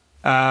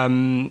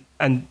 And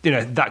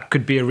that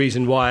could be a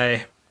reason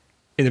why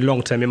in the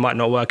long term it might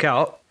not work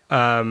out.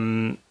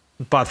 But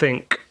I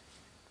think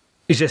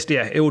it's just,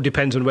 it all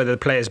depends on whether the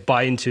players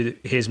buy into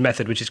his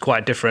method, which is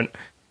quite different,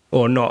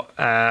 or not.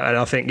 And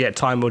I think,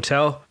 time will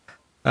tell.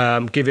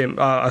 Give him,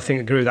 I think,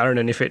 agree with Aaron,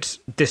 and if it's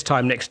this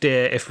time next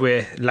year, if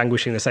we're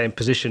languishing the same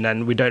position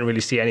and we don't really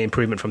see any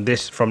improvement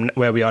from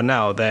where we are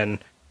now, then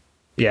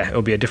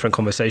it'll be a different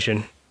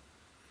conversation.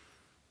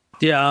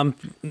 Yeah,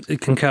 I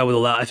concur with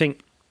all that. I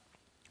think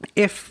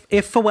if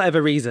for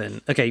whatever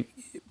reason, okay,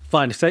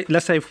 fine,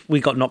 let's say if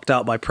we got knocked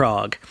out by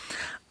Prague,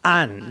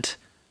 and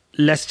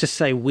let's just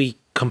say we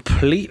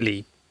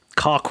completely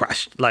car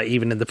crashed,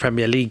 even in the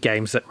Premier League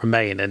games that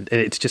remain, and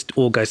it just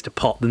all goes to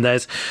pot, then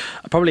there's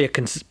probably a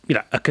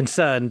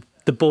concern.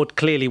 The board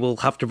clearly will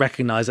have to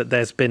recognise that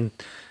there's been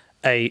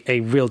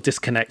a real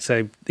disconnect.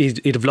 So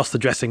he'd have lost the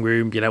dressing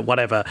room,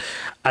 whatever,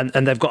 and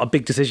they've got a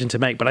big decision to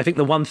make. But I think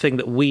the one thing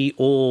that we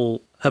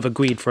all have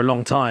agreed for a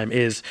long time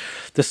is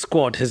the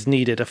squad has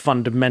needed a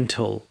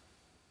fundamental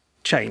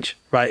change,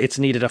 right? It's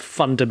needed a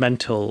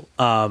fundamental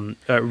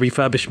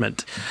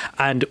refurbishment,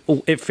 and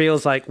it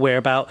feels like we're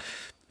about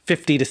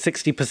 50 to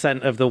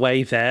 60% of the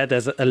way there.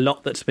 There's a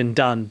lot that's been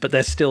done, but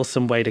there's still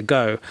some way to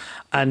go.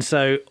 And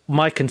so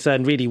my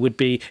concern really would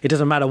be, it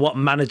doesn't matter what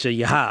manager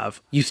you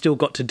have, you still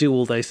got to do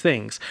all those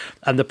things.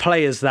 And the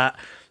players that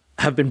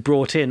have been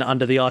brought in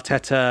under the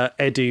Arteta,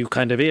 Edu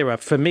kind of era,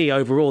 for me,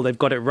 overall, they've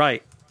got it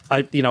right.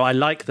 I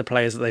like the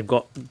players that they've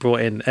got brought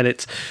in, and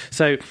it's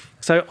so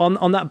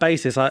on that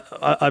basis,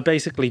 I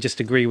basically just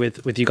agree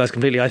with you guys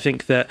completely. I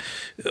think that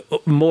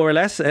more or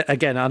less,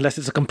 again, unless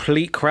it's a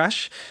complete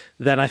crash,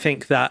 then I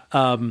think that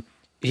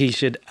he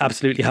should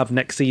absolutely have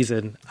next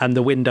season and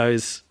the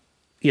windows,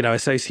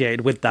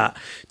 associated with that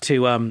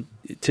to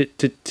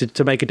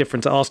make a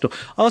difference at Arsenal.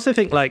 I also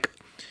think we're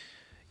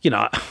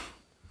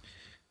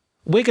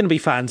going to be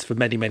fans for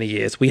many, many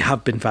years. We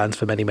have been fans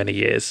for many, many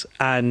years,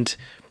 and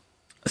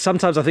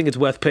sometimes I think it's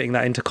worth putting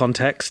that into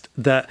context,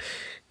 that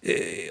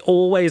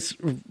always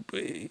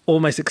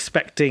almost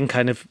expecting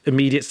kind of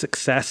immediate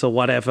success or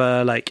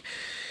whatever,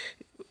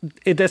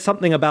 there's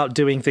something about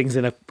doing things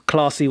in a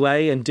classy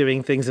way and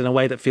doing things in a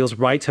way that feels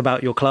right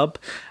about your club.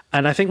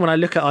 And I think when I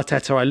look at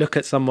Arteta, I look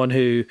at someone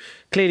who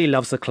clearly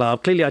loves the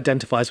club, clearly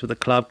identifies with the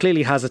club,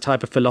 clearly has a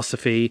type of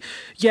philosophy.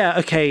 Yeah,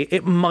 okay,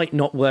 it might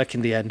not work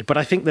in the end, but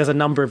I think there's a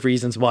number of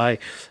reasons why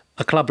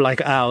a club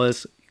like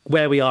ours,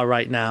 where we are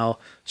right now,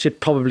 should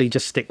probably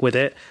just stick with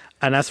it.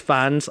 And as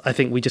fans, I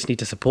think we just need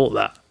to support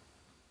that.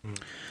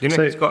 You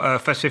know, he's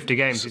got first 50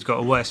 games, he's got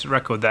a worse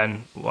record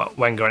than what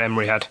Wenger and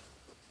Emery had.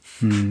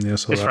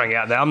 Just throwing it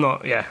out there.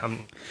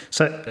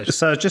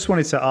 So I just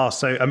wanted to ask.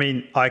 So, I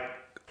mean,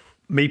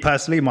 me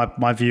personally,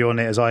 my view on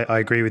it is I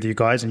agree with you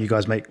guys, and you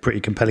guys make pretty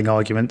compelling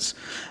arguments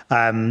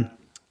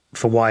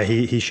for why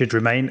he should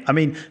remain. I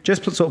mean,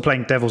 just sort of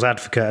playing devil's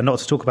advocate, and not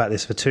to talk about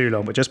this for too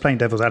long, but just playing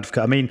devil's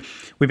advocate. I mean,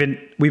 we've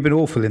been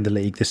awful in the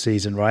league this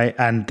season, right?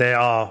 And there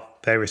are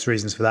various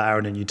reasons for that,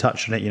 Aaron, and you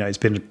touched on it. You know, it's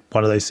been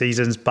one of those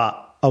seasons,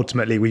 but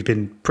ultimately we've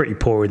been pretty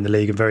poor in the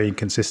league and very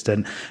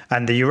inconsistent.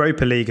 And the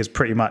Europa League has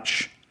pretty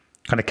much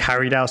kind of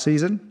carried our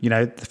season. You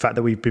know, the fact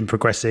that we've been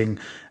progressing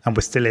and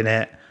we're still in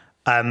it.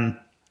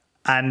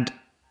 And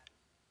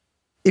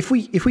if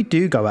we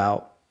do go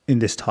out in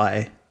this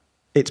tie,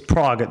 it's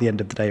Prague at the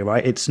end of the day,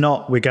 right? It's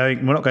not we're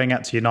not going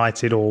out to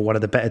United or one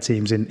of the better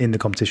teams in the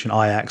competition,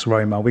 Ajax,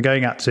 Roma. We're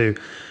going out to,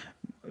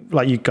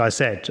 like you guys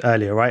said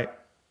earlier, right?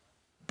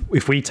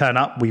 If we turn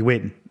up, we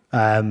win.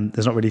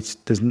 There's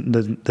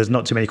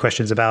not too many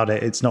questions about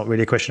it. It's not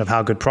really a question of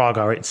how good Prague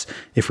are. It's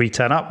if we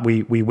turn up,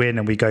 we win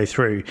and we go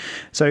through.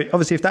 So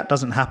obviously, if that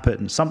doesn't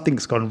happen,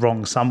 something's gone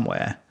wrong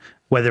somewhere.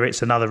 Whether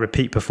it's another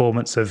repeat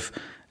performance of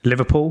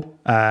Liverpool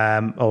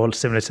or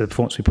similar to the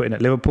performance we put in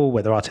at Liverpool,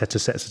 whether Arteta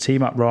sets the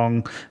team up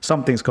wrong,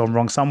 something's gone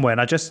wrong somewhere.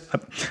 And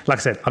like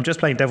I said, I'm just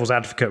playing devil's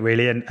advocate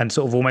really, and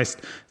sort of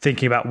almost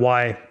thinking about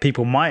why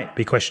people might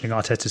be questioning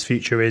Arteta's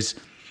future is,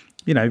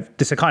 you know,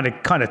 this is a kind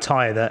of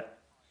tie that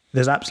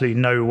there's absolutely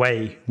no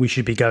way we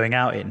should be going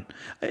out in.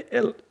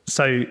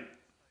 So,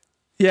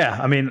 yeah,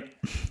 I mean,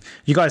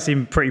 you guys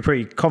seem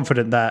pretty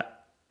confident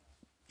that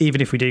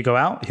even if we do go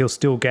out, he'll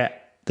still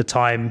get the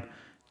time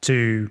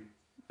to,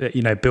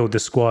 you know, build the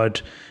squad,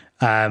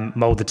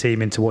 mold the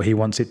team into what he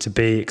wants it to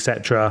be,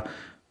 etc.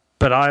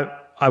 But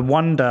I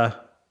wonder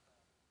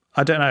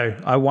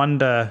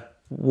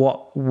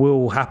what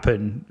will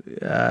happen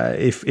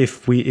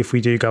if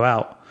we do go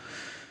out.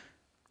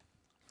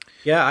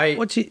 Yeah,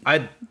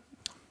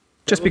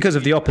 just because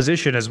of the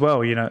opposition as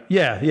well, you know.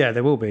 Yeah,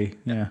 there will be.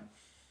 Yeah,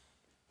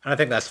 and I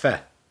think that's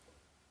fair.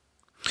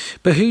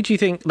 But who do you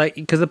think? Like,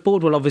 because the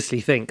board will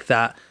obviously think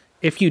that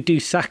if you do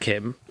sack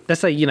him,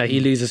 let's say, you know, he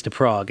loses to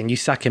Prague and you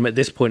sack him at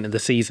this point in the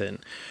season,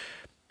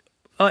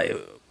 like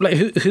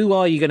who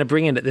are you going to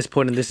bring in at this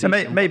point in the season?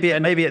 Maybe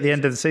at the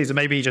end of the season,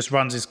 maybe he just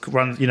runs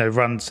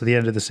to the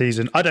end of the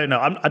season. I don't know.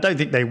 I don't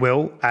think they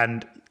will,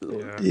 and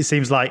it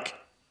seems like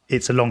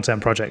it's a long-term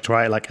project,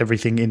 right? Like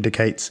everything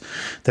indicates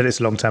that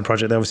it's a long-term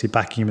project. They're obviously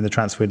backing him in the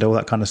transfer window, all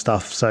that kind of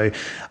stuff. So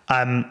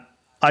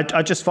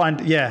I just find,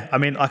 I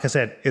mean, like I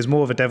said, it's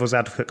more of a devil's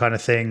advocate kind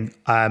of thing.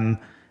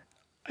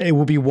 It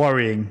will be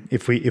worrying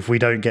if we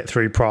don't get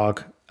through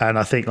Prague. And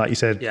I think, like you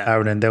said,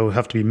 Aaron, and there will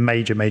have to be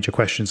major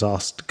questions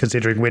asked,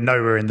 considering we're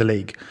nowhere in the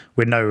league.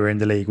 We're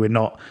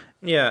not.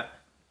 Yeah.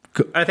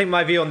 I think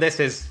my view on this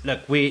is,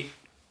 look, we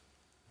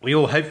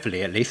all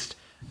hopefully at least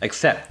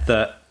accept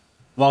that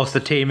whilst the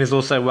team is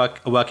also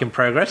a work in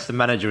progress, the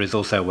manager is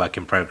also a work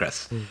in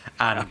progress.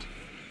 And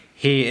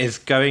he is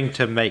going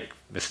to make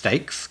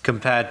mistakes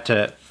compared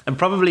to, and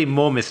probably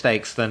more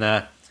mistakes than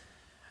a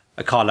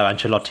Carlo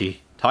Ancelotti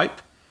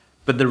type.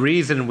 But the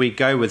reason we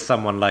go with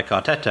someone like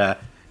Arteta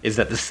is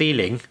that the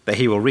ceiling that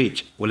he will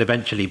reach will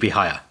eventually be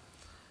higher.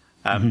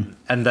 And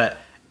that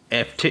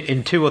if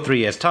in 2 or 3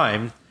 years'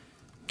 time,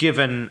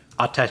 given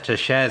Arteta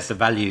shares the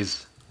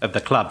values of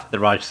the club, that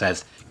Raj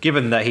says,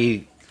 given that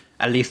he,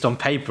 at least on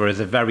paper, is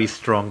a very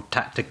strong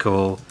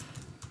tactical,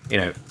 you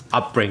know,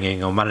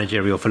 upbringing or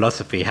managerial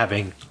philosophy,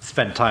 having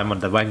spent time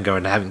under Wenger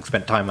and having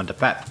spent time under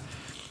Pep,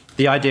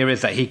 the idea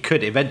is that he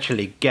could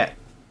eventually get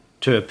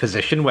to a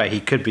position where he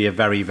could be a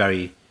very,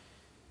 very,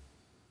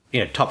 you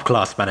know,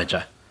 top-class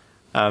manager.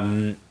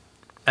 And,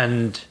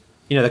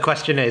 you know, the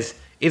question is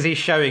he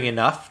showing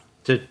enough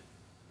to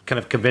kind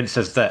of convince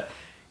us that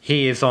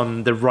he is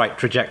on the right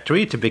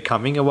trajectory to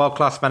becoming a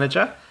world-class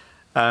manager?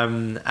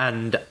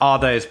 And are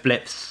those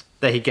blips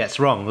that he gets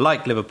wrong,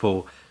 like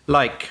Liverpool,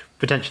 like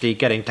potentially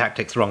getting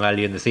tactics wrong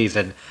early in the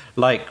season,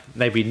 like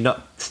maybe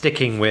not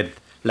sticking with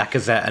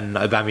Lacazette and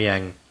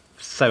Aubameyang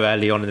so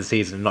early on in the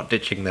season and not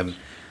ditching them?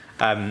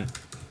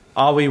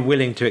 Are we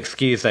willing to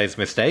excuse those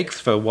mistakes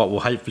for what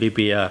will hopefully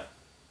be a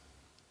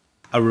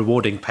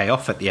rewarding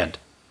payoff at the end?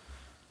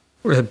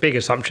 Well, it's a big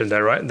assumption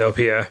there, right? There'll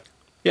be a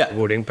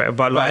rewarding payoff.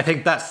 But I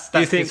think that's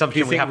the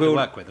assumption we have to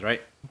work with,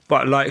 right?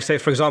 But like, say,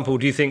 for example,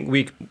 do you think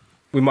we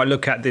might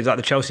look at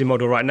the Chelsea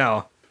model right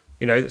now?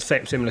 You know,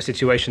 similar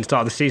situation,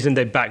 start of the season,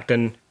 they backed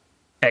an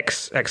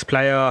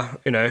ex-player,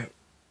 you know,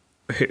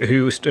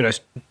 who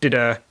did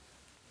a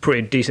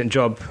pretty decent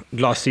job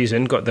last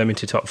season, got them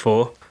into top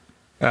 4.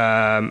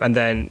 And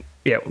then,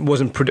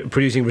 wasn't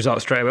producing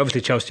results straight away. Obviously,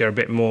 Chelsea are a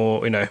bit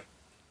more, you know,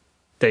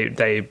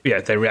 they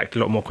react a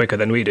lot more quicker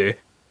than we do.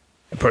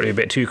 probably a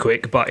bit too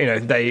quick. But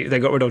they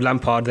got rid of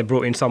Lampard. They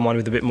brought in someone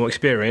with a bit more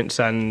experience,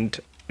 and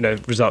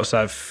results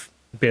have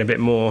been a bit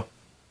more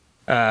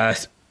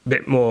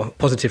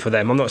positive for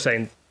them. I'm not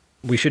saying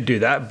we should do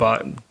that,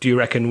 but do you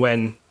reckon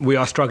when we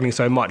are struggling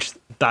so much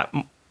that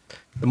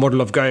the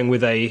model of going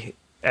with a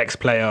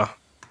ex-player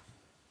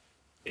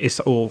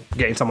or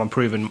getting someone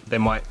proven, they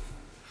might?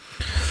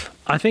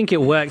 I think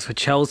it works for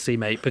Chelsea,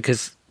 mate,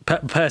 because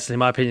personally,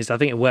 my opinion is I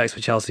think it works for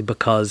Chelsea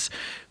because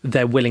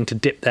they're willing to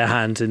dip their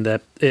hands in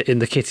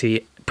the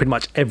kitty pretty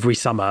much every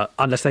summer,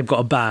 unless they've got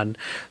a ban.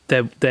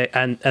 They're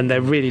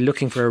really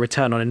looking for a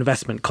return on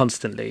investment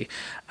constantly,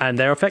 and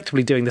they're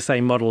effectively doing the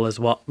same model as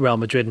what Real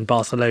Madrid and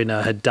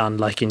Barcelona had done,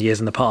 like in years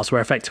in the past,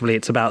 where effectively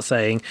it's about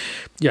saying,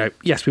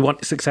 yes, we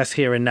want success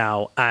here and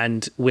now,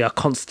 and we are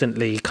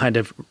constantly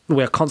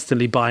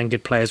buying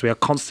good players, we are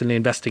constantly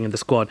investing in the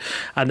squad,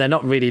 and they're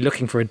not really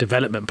looking for a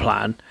development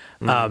plan.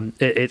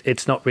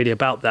 It's not really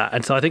about that,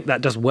 and so I think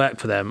that does work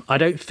for them. I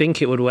don't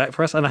think it would work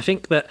for us, and I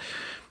think that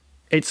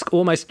it's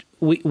almost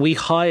we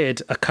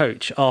hired a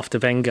coach after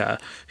Wenger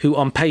who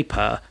on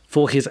paper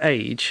for his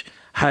age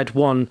had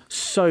won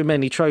so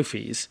many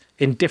trophies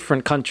in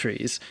different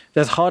countries.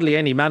 There's hardly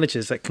any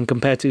managers that can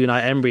compare to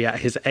Unai Emery at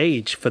his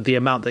age for the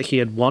amount that he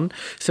had won.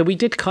 So we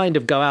did kind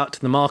of go out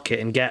to the market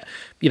and get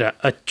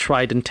a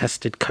tried and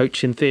tested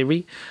coach in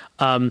theory.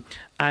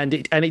 And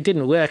it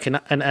didn't work, and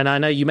I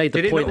know you made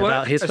the point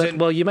about his first,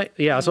 well, you made,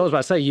 yeah, that's what I was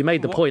about to say. You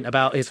made the point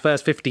about his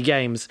first 50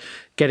 games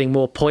getting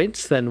more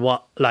points than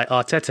what like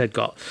Arteta had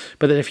got.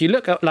 But then if you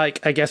look at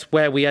I guess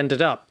where we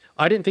ended up,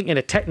 I didn't think in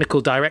a technical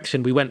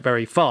direction we went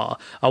very far.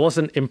 I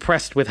wasn't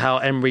impressed with how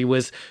Emery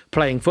was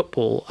playing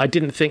football. I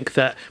didn't think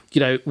that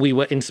we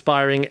were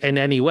inspiring in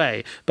any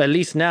way. But at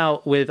least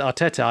now with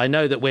Arteta, I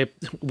know that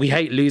we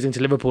hate losing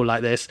to Liverpool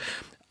like this.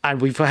 And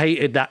we've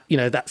hated that,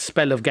 that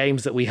spell of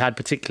games that we had,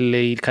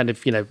 particularly kind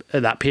of,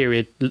 that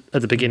period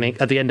at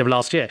the end of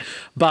last year.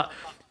 But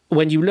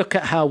when you look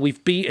at how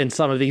we've beaten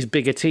some of these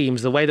bigger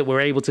teams, the way that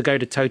we're able to go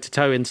to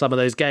toe-to-toe in some of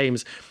those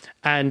games,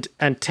 and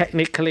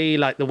technically,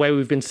 like the way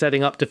we've been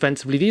setting up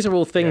defensively, these are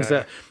all things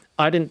that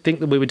I didn't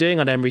think that we were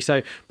doing on Emery.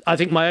 So I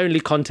think my only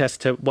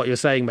contest to what you're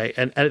saying, mate,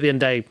 and at the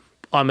end of the day,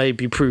 I may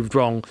be proved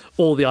wrong,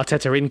 or the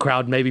Arteta in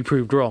crowd may be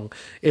proved wrong,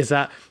 is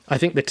that I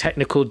think the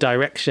technical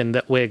direction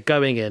that we're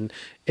going in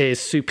is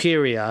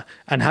superior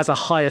and has a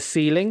higher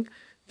ceiling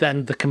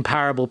than the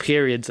comparable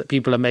periods that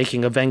people are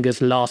making of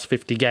Wenger's last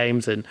 50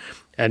 games and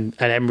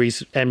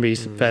Emery's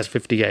first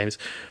 50 games.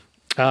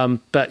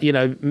 But,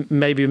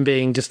 maybe I'm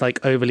being just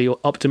like overly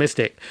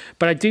optimistic.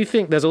 But I do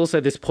think there's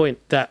also this point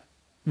that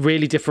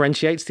really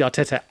differentiates the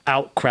Arteta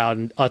out crowd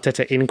and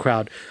Arteta in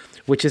crowd,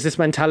 which is this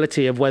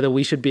mentality of whether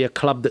we should be a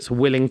club that's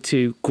willing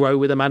to grow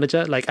with a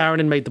manager. Like Aaron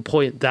had made the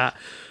point that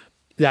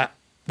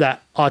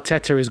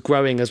Arteta is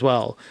growing as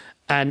well.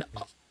 And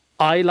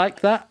I like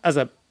that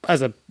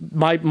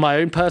my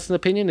own personal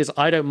opinion is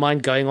I don't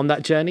mind going on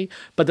that journey,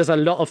 but there's a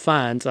lot of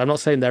fans, I'm not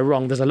saying they're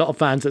wrong, there's a lot of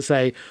fans that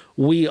say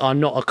we are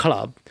not a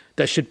club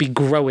that should be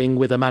growing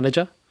with a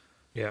manager.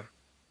 Yeah.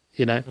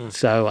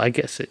 So I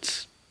guess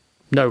it's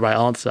no right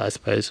answer, I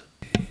suppose.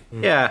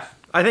 Yeah,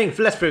 I think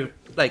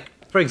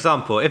for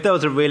example, if there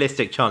was a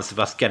realistic chance of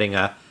us getting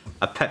a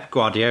Pep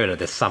Guardiola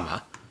this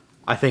summer,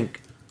 I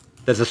think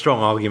there's a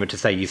strong argument to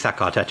say you sack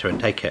Arteta and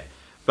take it.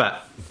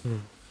 But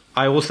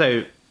I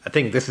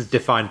think this is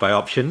defined by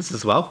options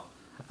as well.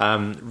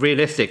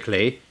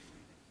 Realistically,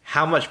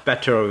 how much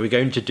better are we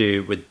going to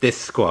do with this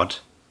squad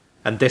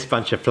and this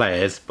bunch of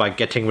players by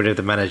getting rid of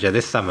the manager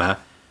this summer,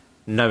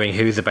 knowing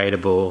who's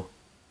available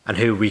and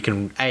who we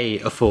can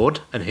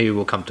afford and who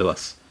will come to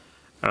us?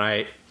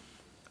 Right?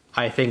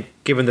 I think,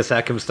 given the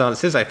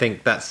circumstances, I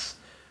think that's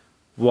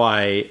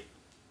why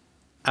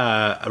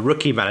a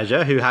rookie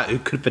manager who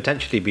could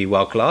potentially be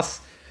world class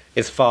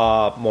is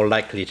far more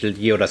likely to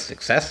yield us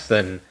success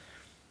than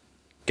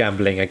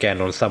gambling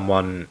again on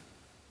someone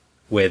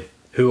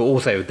who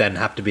also then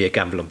have to be a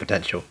gamble on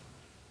potential.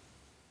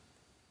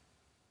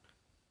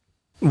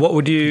 What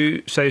would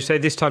you say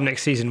this time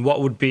next season?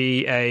 What would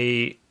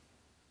be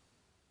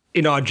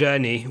in our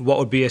journey? What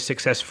would be a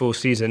successful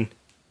season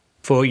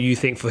for you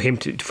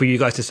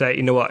guys to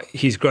say, what,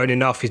 he's grown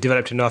enough, he's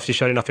developed enough, he's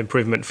shown enough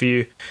improvement for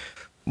you?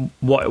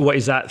 What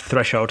is that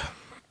threshold?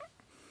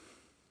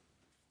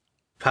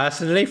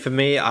 Personally, for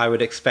me, I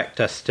would expect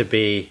us to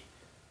be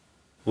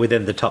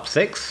within the top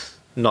 6,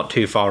 not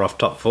too far off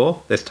top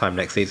 4 this time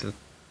next season.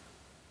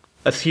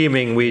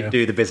 Assuming we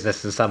do the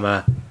business in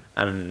summer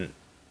and,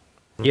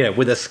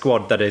 with a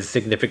squad that is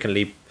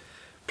significantly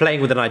playing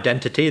with an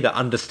identity that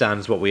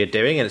understands what we are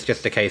doing, and it's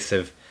just a case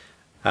of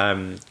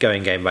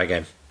going game by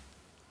game.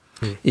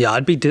 Yeah,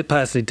 I'd be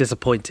personally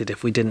disappointed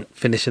if we didn't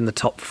finish in the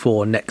top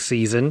 4 next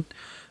season,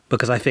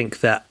 because I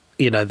think that,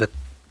 the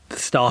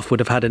staff would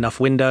have had enough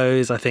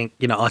windows. I think,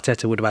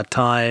 Arteta would have had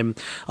time.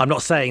 I'm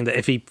not saying that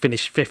if he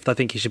finished 5th, I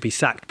think he should be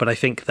sacked, but I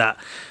think that,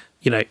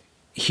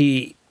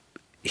 he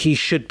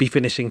should be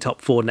finishing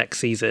top 4 next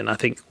season. I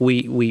think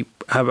we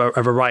have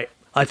a right,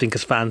 I think,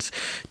 as fans,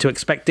 to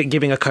expect it,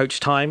 giving a coach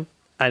time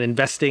and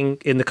investing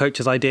in the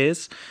coach's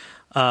ideas.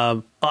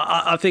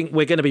 I think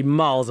we're going to be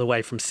miles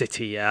away from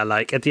City. Yeah,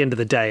 like at the end of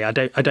the day, I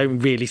don't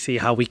really see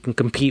how we can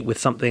compete with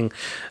something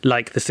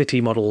like the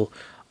City model.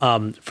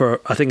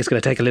 For I think it's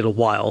going to take a little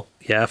while.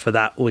 Yeah, for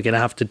that we're going to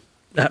have to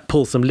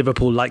pull some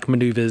Liverpool-like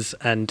manoeuvres,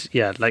 and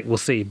yeah, like we'll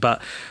see.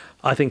 But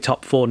I think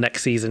top 4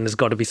 next season has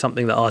got to be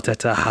something that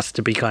Arteta has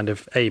to be kind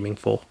of aiming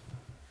for.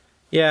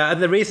 Yeah,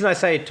 and the reason I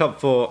say top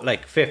 4,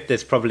 like 5th,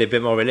 is probably a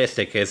bit more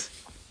realistic is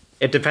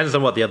it depends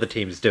on what the other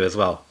teams do as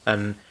well.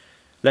 And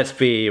let's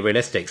be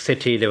realistic: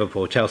 City,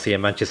 Liverpool, Chelsea,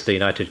 and Manchester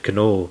United can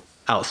all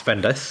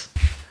outspend us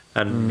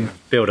and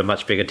build a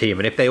much bigger team.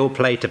 And if they all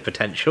play to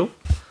potential,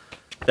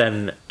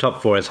 then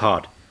top 4 is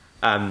hard.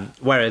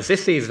 Whereas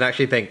this season, I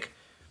actually think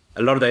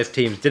a lot of those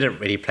teams didn't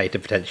really play to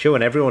potential,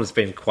 and everyone's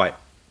been quite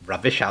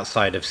rubbish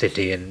outside of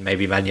City and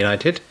maybe Man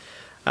United.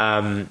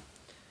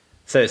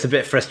 So it's a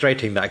bit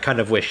frustrating that I kind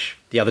of wish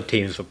the other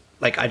teams were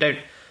like, I don't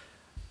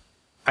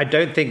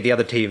think the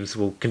other teams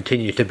will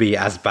continue to be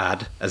as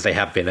bad as they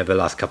have been over the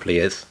last couple of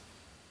years.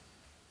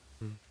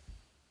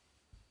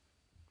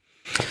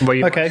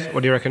 Okay.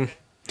 What do you reckon?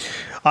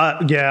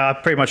 Yeah, I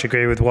pretty much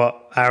agree with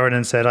what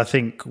Aaron said. I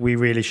think we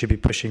really should be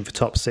pushing for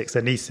top 6.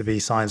 There needs to be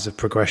signs of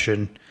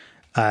progression.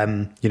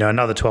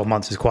 Another 12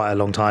 months is quite a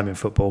long time in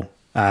football.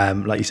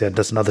 Like you said,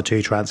 that's another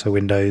 2 transfer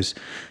windows,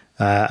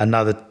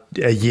 a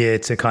year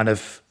to kind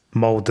of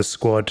mould the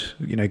squad,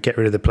 get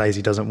rid of the players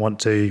he doesn't want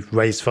to,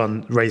 raise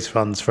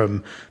funds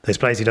from those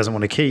players he doesn't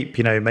want to keep,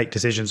 make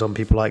decisions on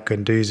people like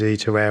Guendouzi,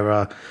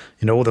 Torreira,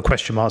 all the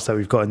question marks that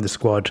we've got in the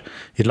squad.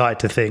 You'd like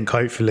to think,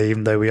 hopefully,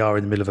 even though we are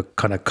in the middle of a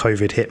kind of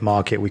COVID hit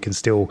market, we can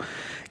still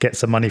get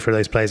some money for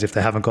those players if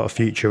they haven't got a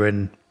future.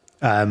 And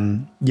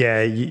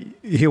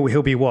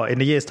he'll be what?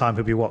 In a year's time,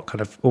 he'll be what? Kind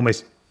of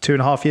almost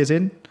 2.5 years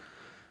in?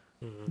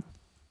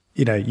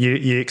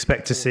 You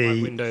expect to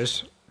see...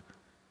 Windows.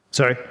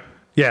 Sorry?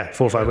 Yeah,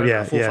 4 or 5.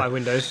 Yeah, 4 or 5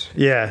 windows.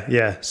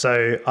 Yeah.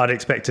 So I'd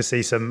expect to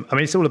see some. I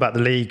mean, it's all about the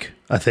league.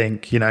 I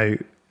think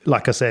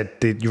like I said,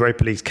 the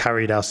Europa League's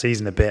carried our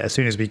season a bit. As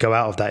soon as we go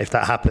out of that, if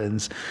that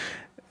happens,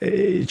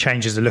 it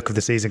changes the look of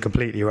the season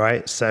completely,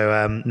 right?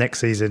 So next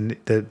season,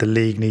 the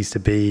league needs to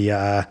be.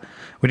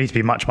 We need to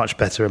be much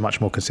better and much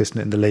more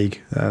consistent in the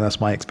league.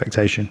 That's my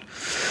expectation.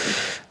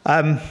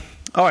 All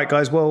right,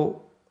 guys.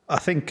 Well, I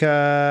think we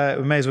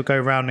may as well go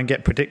around and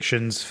get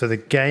predictions for the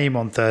game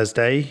on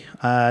Thursday.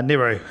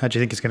 Nero, how do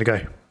you think it's going to go?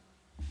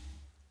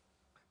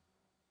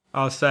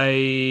 I'll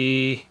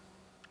say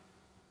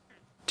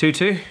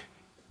 2-2.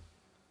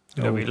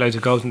 There'll be loads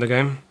of goals in the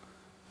game,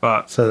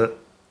 but so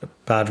a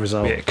bad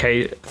result. I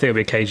think it'll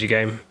be a cagey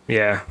game.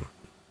 Yeah,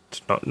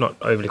 it's not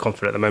overly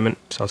confident at the moment,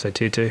 so I'll say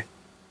 2-2.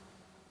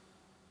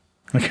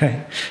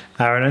 Okay,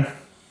 Aaron.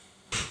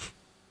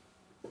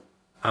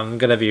 I'm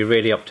going to be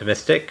really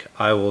optimistic.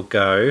 I will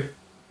go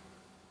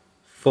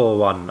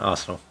 4-1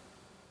 Arsenal.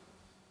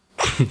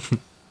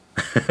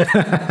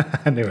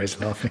 I knew he was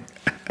laughing.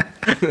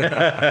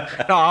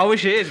 No, I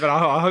wish it is, but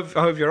I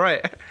hope you're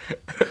right.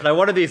 Like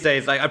one of these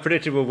days, I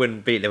predicted we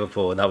wouldn't beat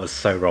Liverpool, and that was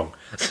so wrong.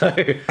 So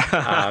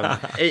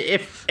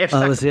if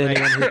I was the only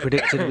one who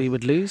predicted we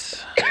would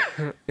lose.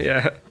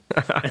 Yeah.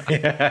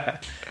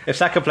 If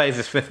Saka plays,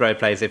 if Smith Rowe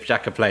plays, if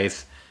Xhaka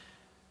plays,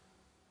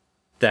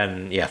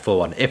 then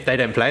 4-1. If they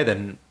don't play,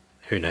 then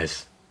who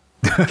knows?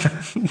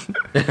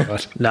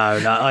 No,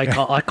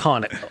 I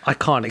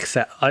can't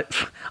accept.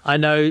 I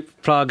know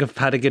Prague have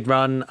had a good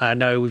run. I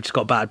know we've just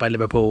got battered by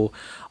Liverpool.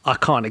 I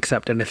can't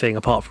accept anything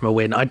apart from a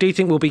win. I do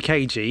think we'll be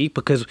cagey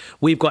because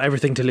we've got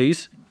everything to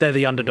lose. They're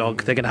the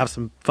underdog. They're going to have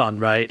some fun,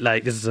 right?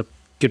 Like this is a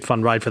good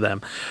fun ride for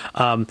them.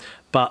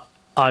 But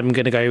I'm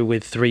going to go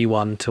with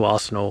 3-1 to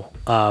Arsenal.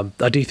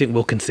 I do think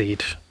we'll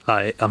concede,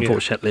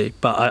 unfortunately,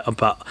 but I'm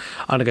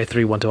going to go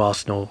 3-1 to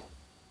Arsenal.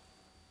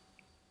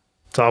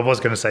 So I was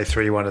going to say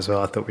 3-1 as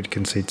well. I thought we'd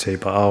concede 2,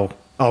 but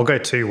I'll go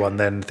 2-1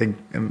 then. Think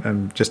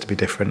just to be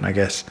different, I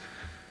guess.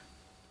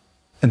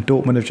 And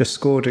Dortmund have just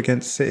scored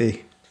against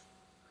City.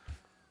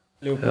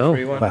 Liverpool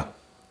 3-1. Well,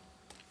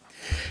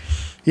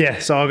 yeah.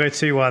 So I'll go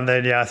 2-1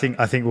 then. Yeah,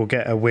 I think we'll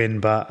get a win,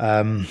 but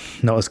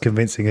not as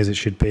convincing as it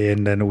should be,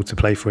 and then all to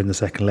play for in the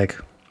second leg.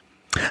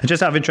 And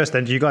just out of interest,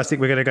 then, do you guys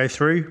think we're going to go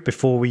through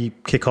before we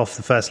kick off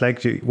the first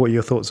leg? What are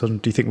your thoughts on?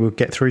 Do you think we'll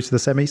get through to the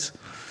semis?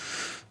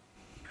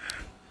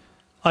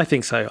 I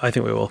think so. I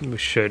think we will. We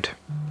should.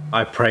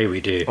 I pray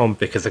we do,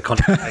 because the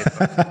contract.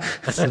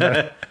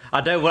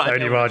 I don't want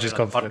Only Raj is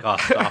confident.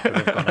 Podcast after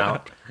we've gone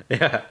out.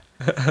 Yeah.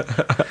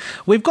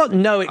 We've got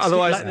no excuse.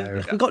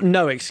 Otherwise, we've got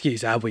no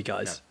excuse, have we,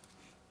 guys?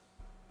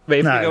 But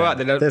if No, we go out,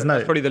 then there's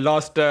that's probably the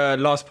last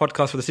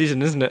podcast for the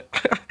season, isn't it?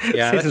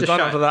 Yeah, let's Season's just done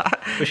shut after that.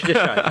 We should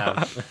just shut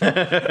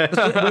it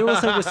down.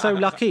 we're so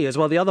lucky as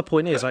well. The other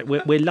point is,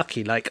 we're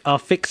lucky. Our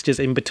fixtures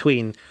in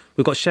between,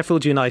 we've got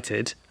Sheffield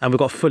United and we've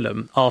got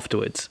Fulham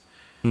afterwards.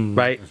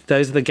 right?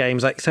 Those are the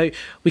games. Like, so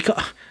we can't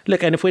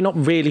look, and if we're not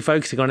really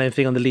focusing on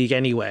anything on the league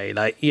anyway,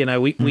 like, you know,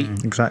 we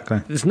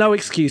Exactly. there's no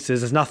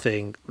excuses. There's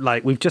nothing.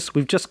 Like, we've just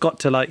got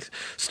to like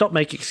stop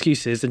making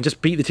excuses and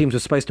just beat the teams we're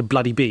supposed to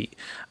bloody beat.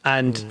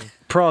 And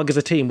Prague as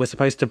a team we're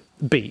supposed to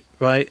beat,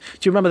 right?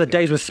 Do you remember the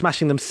days we're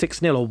smashing them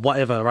 6-0 or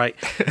whatever, right?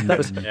 That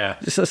was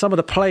so some of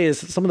the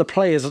players,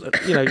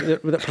 you know,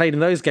 that played in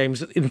those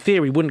games, in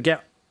theory, wouldn't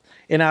get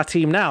in our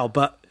team now,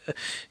 but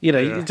you know,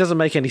 it doesn't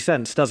make any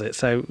sense, does it?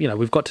 So, you know,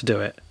 we've got to do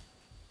it.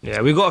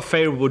 Yeah, we got a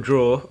favourable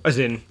draw, as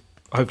in,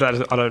 I hope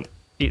that I don't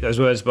eat those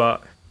words,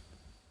 but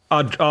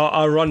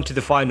our run to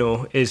the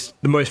final is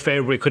the most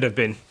favourable it could have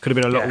been. Could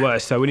have been a lot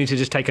worse, so we need to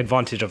just take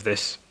advantage of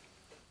this.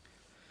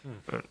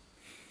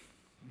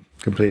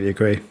 Completely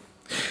agree.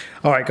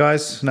 All right,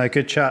 guys. No,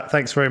 good chat.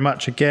 Thanks very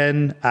much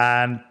again.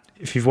 And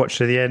if you've watched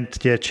to the end,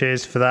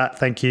 cheers for that.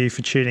 Thank you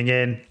for tuning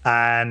in.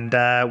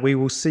 And we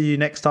will see you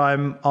next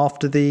time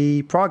after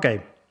the Prague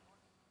game.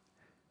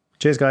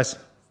 Cheers, guys.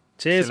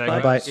 Cheers. See you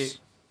later. Bye. Bye.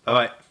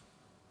 Bye bye.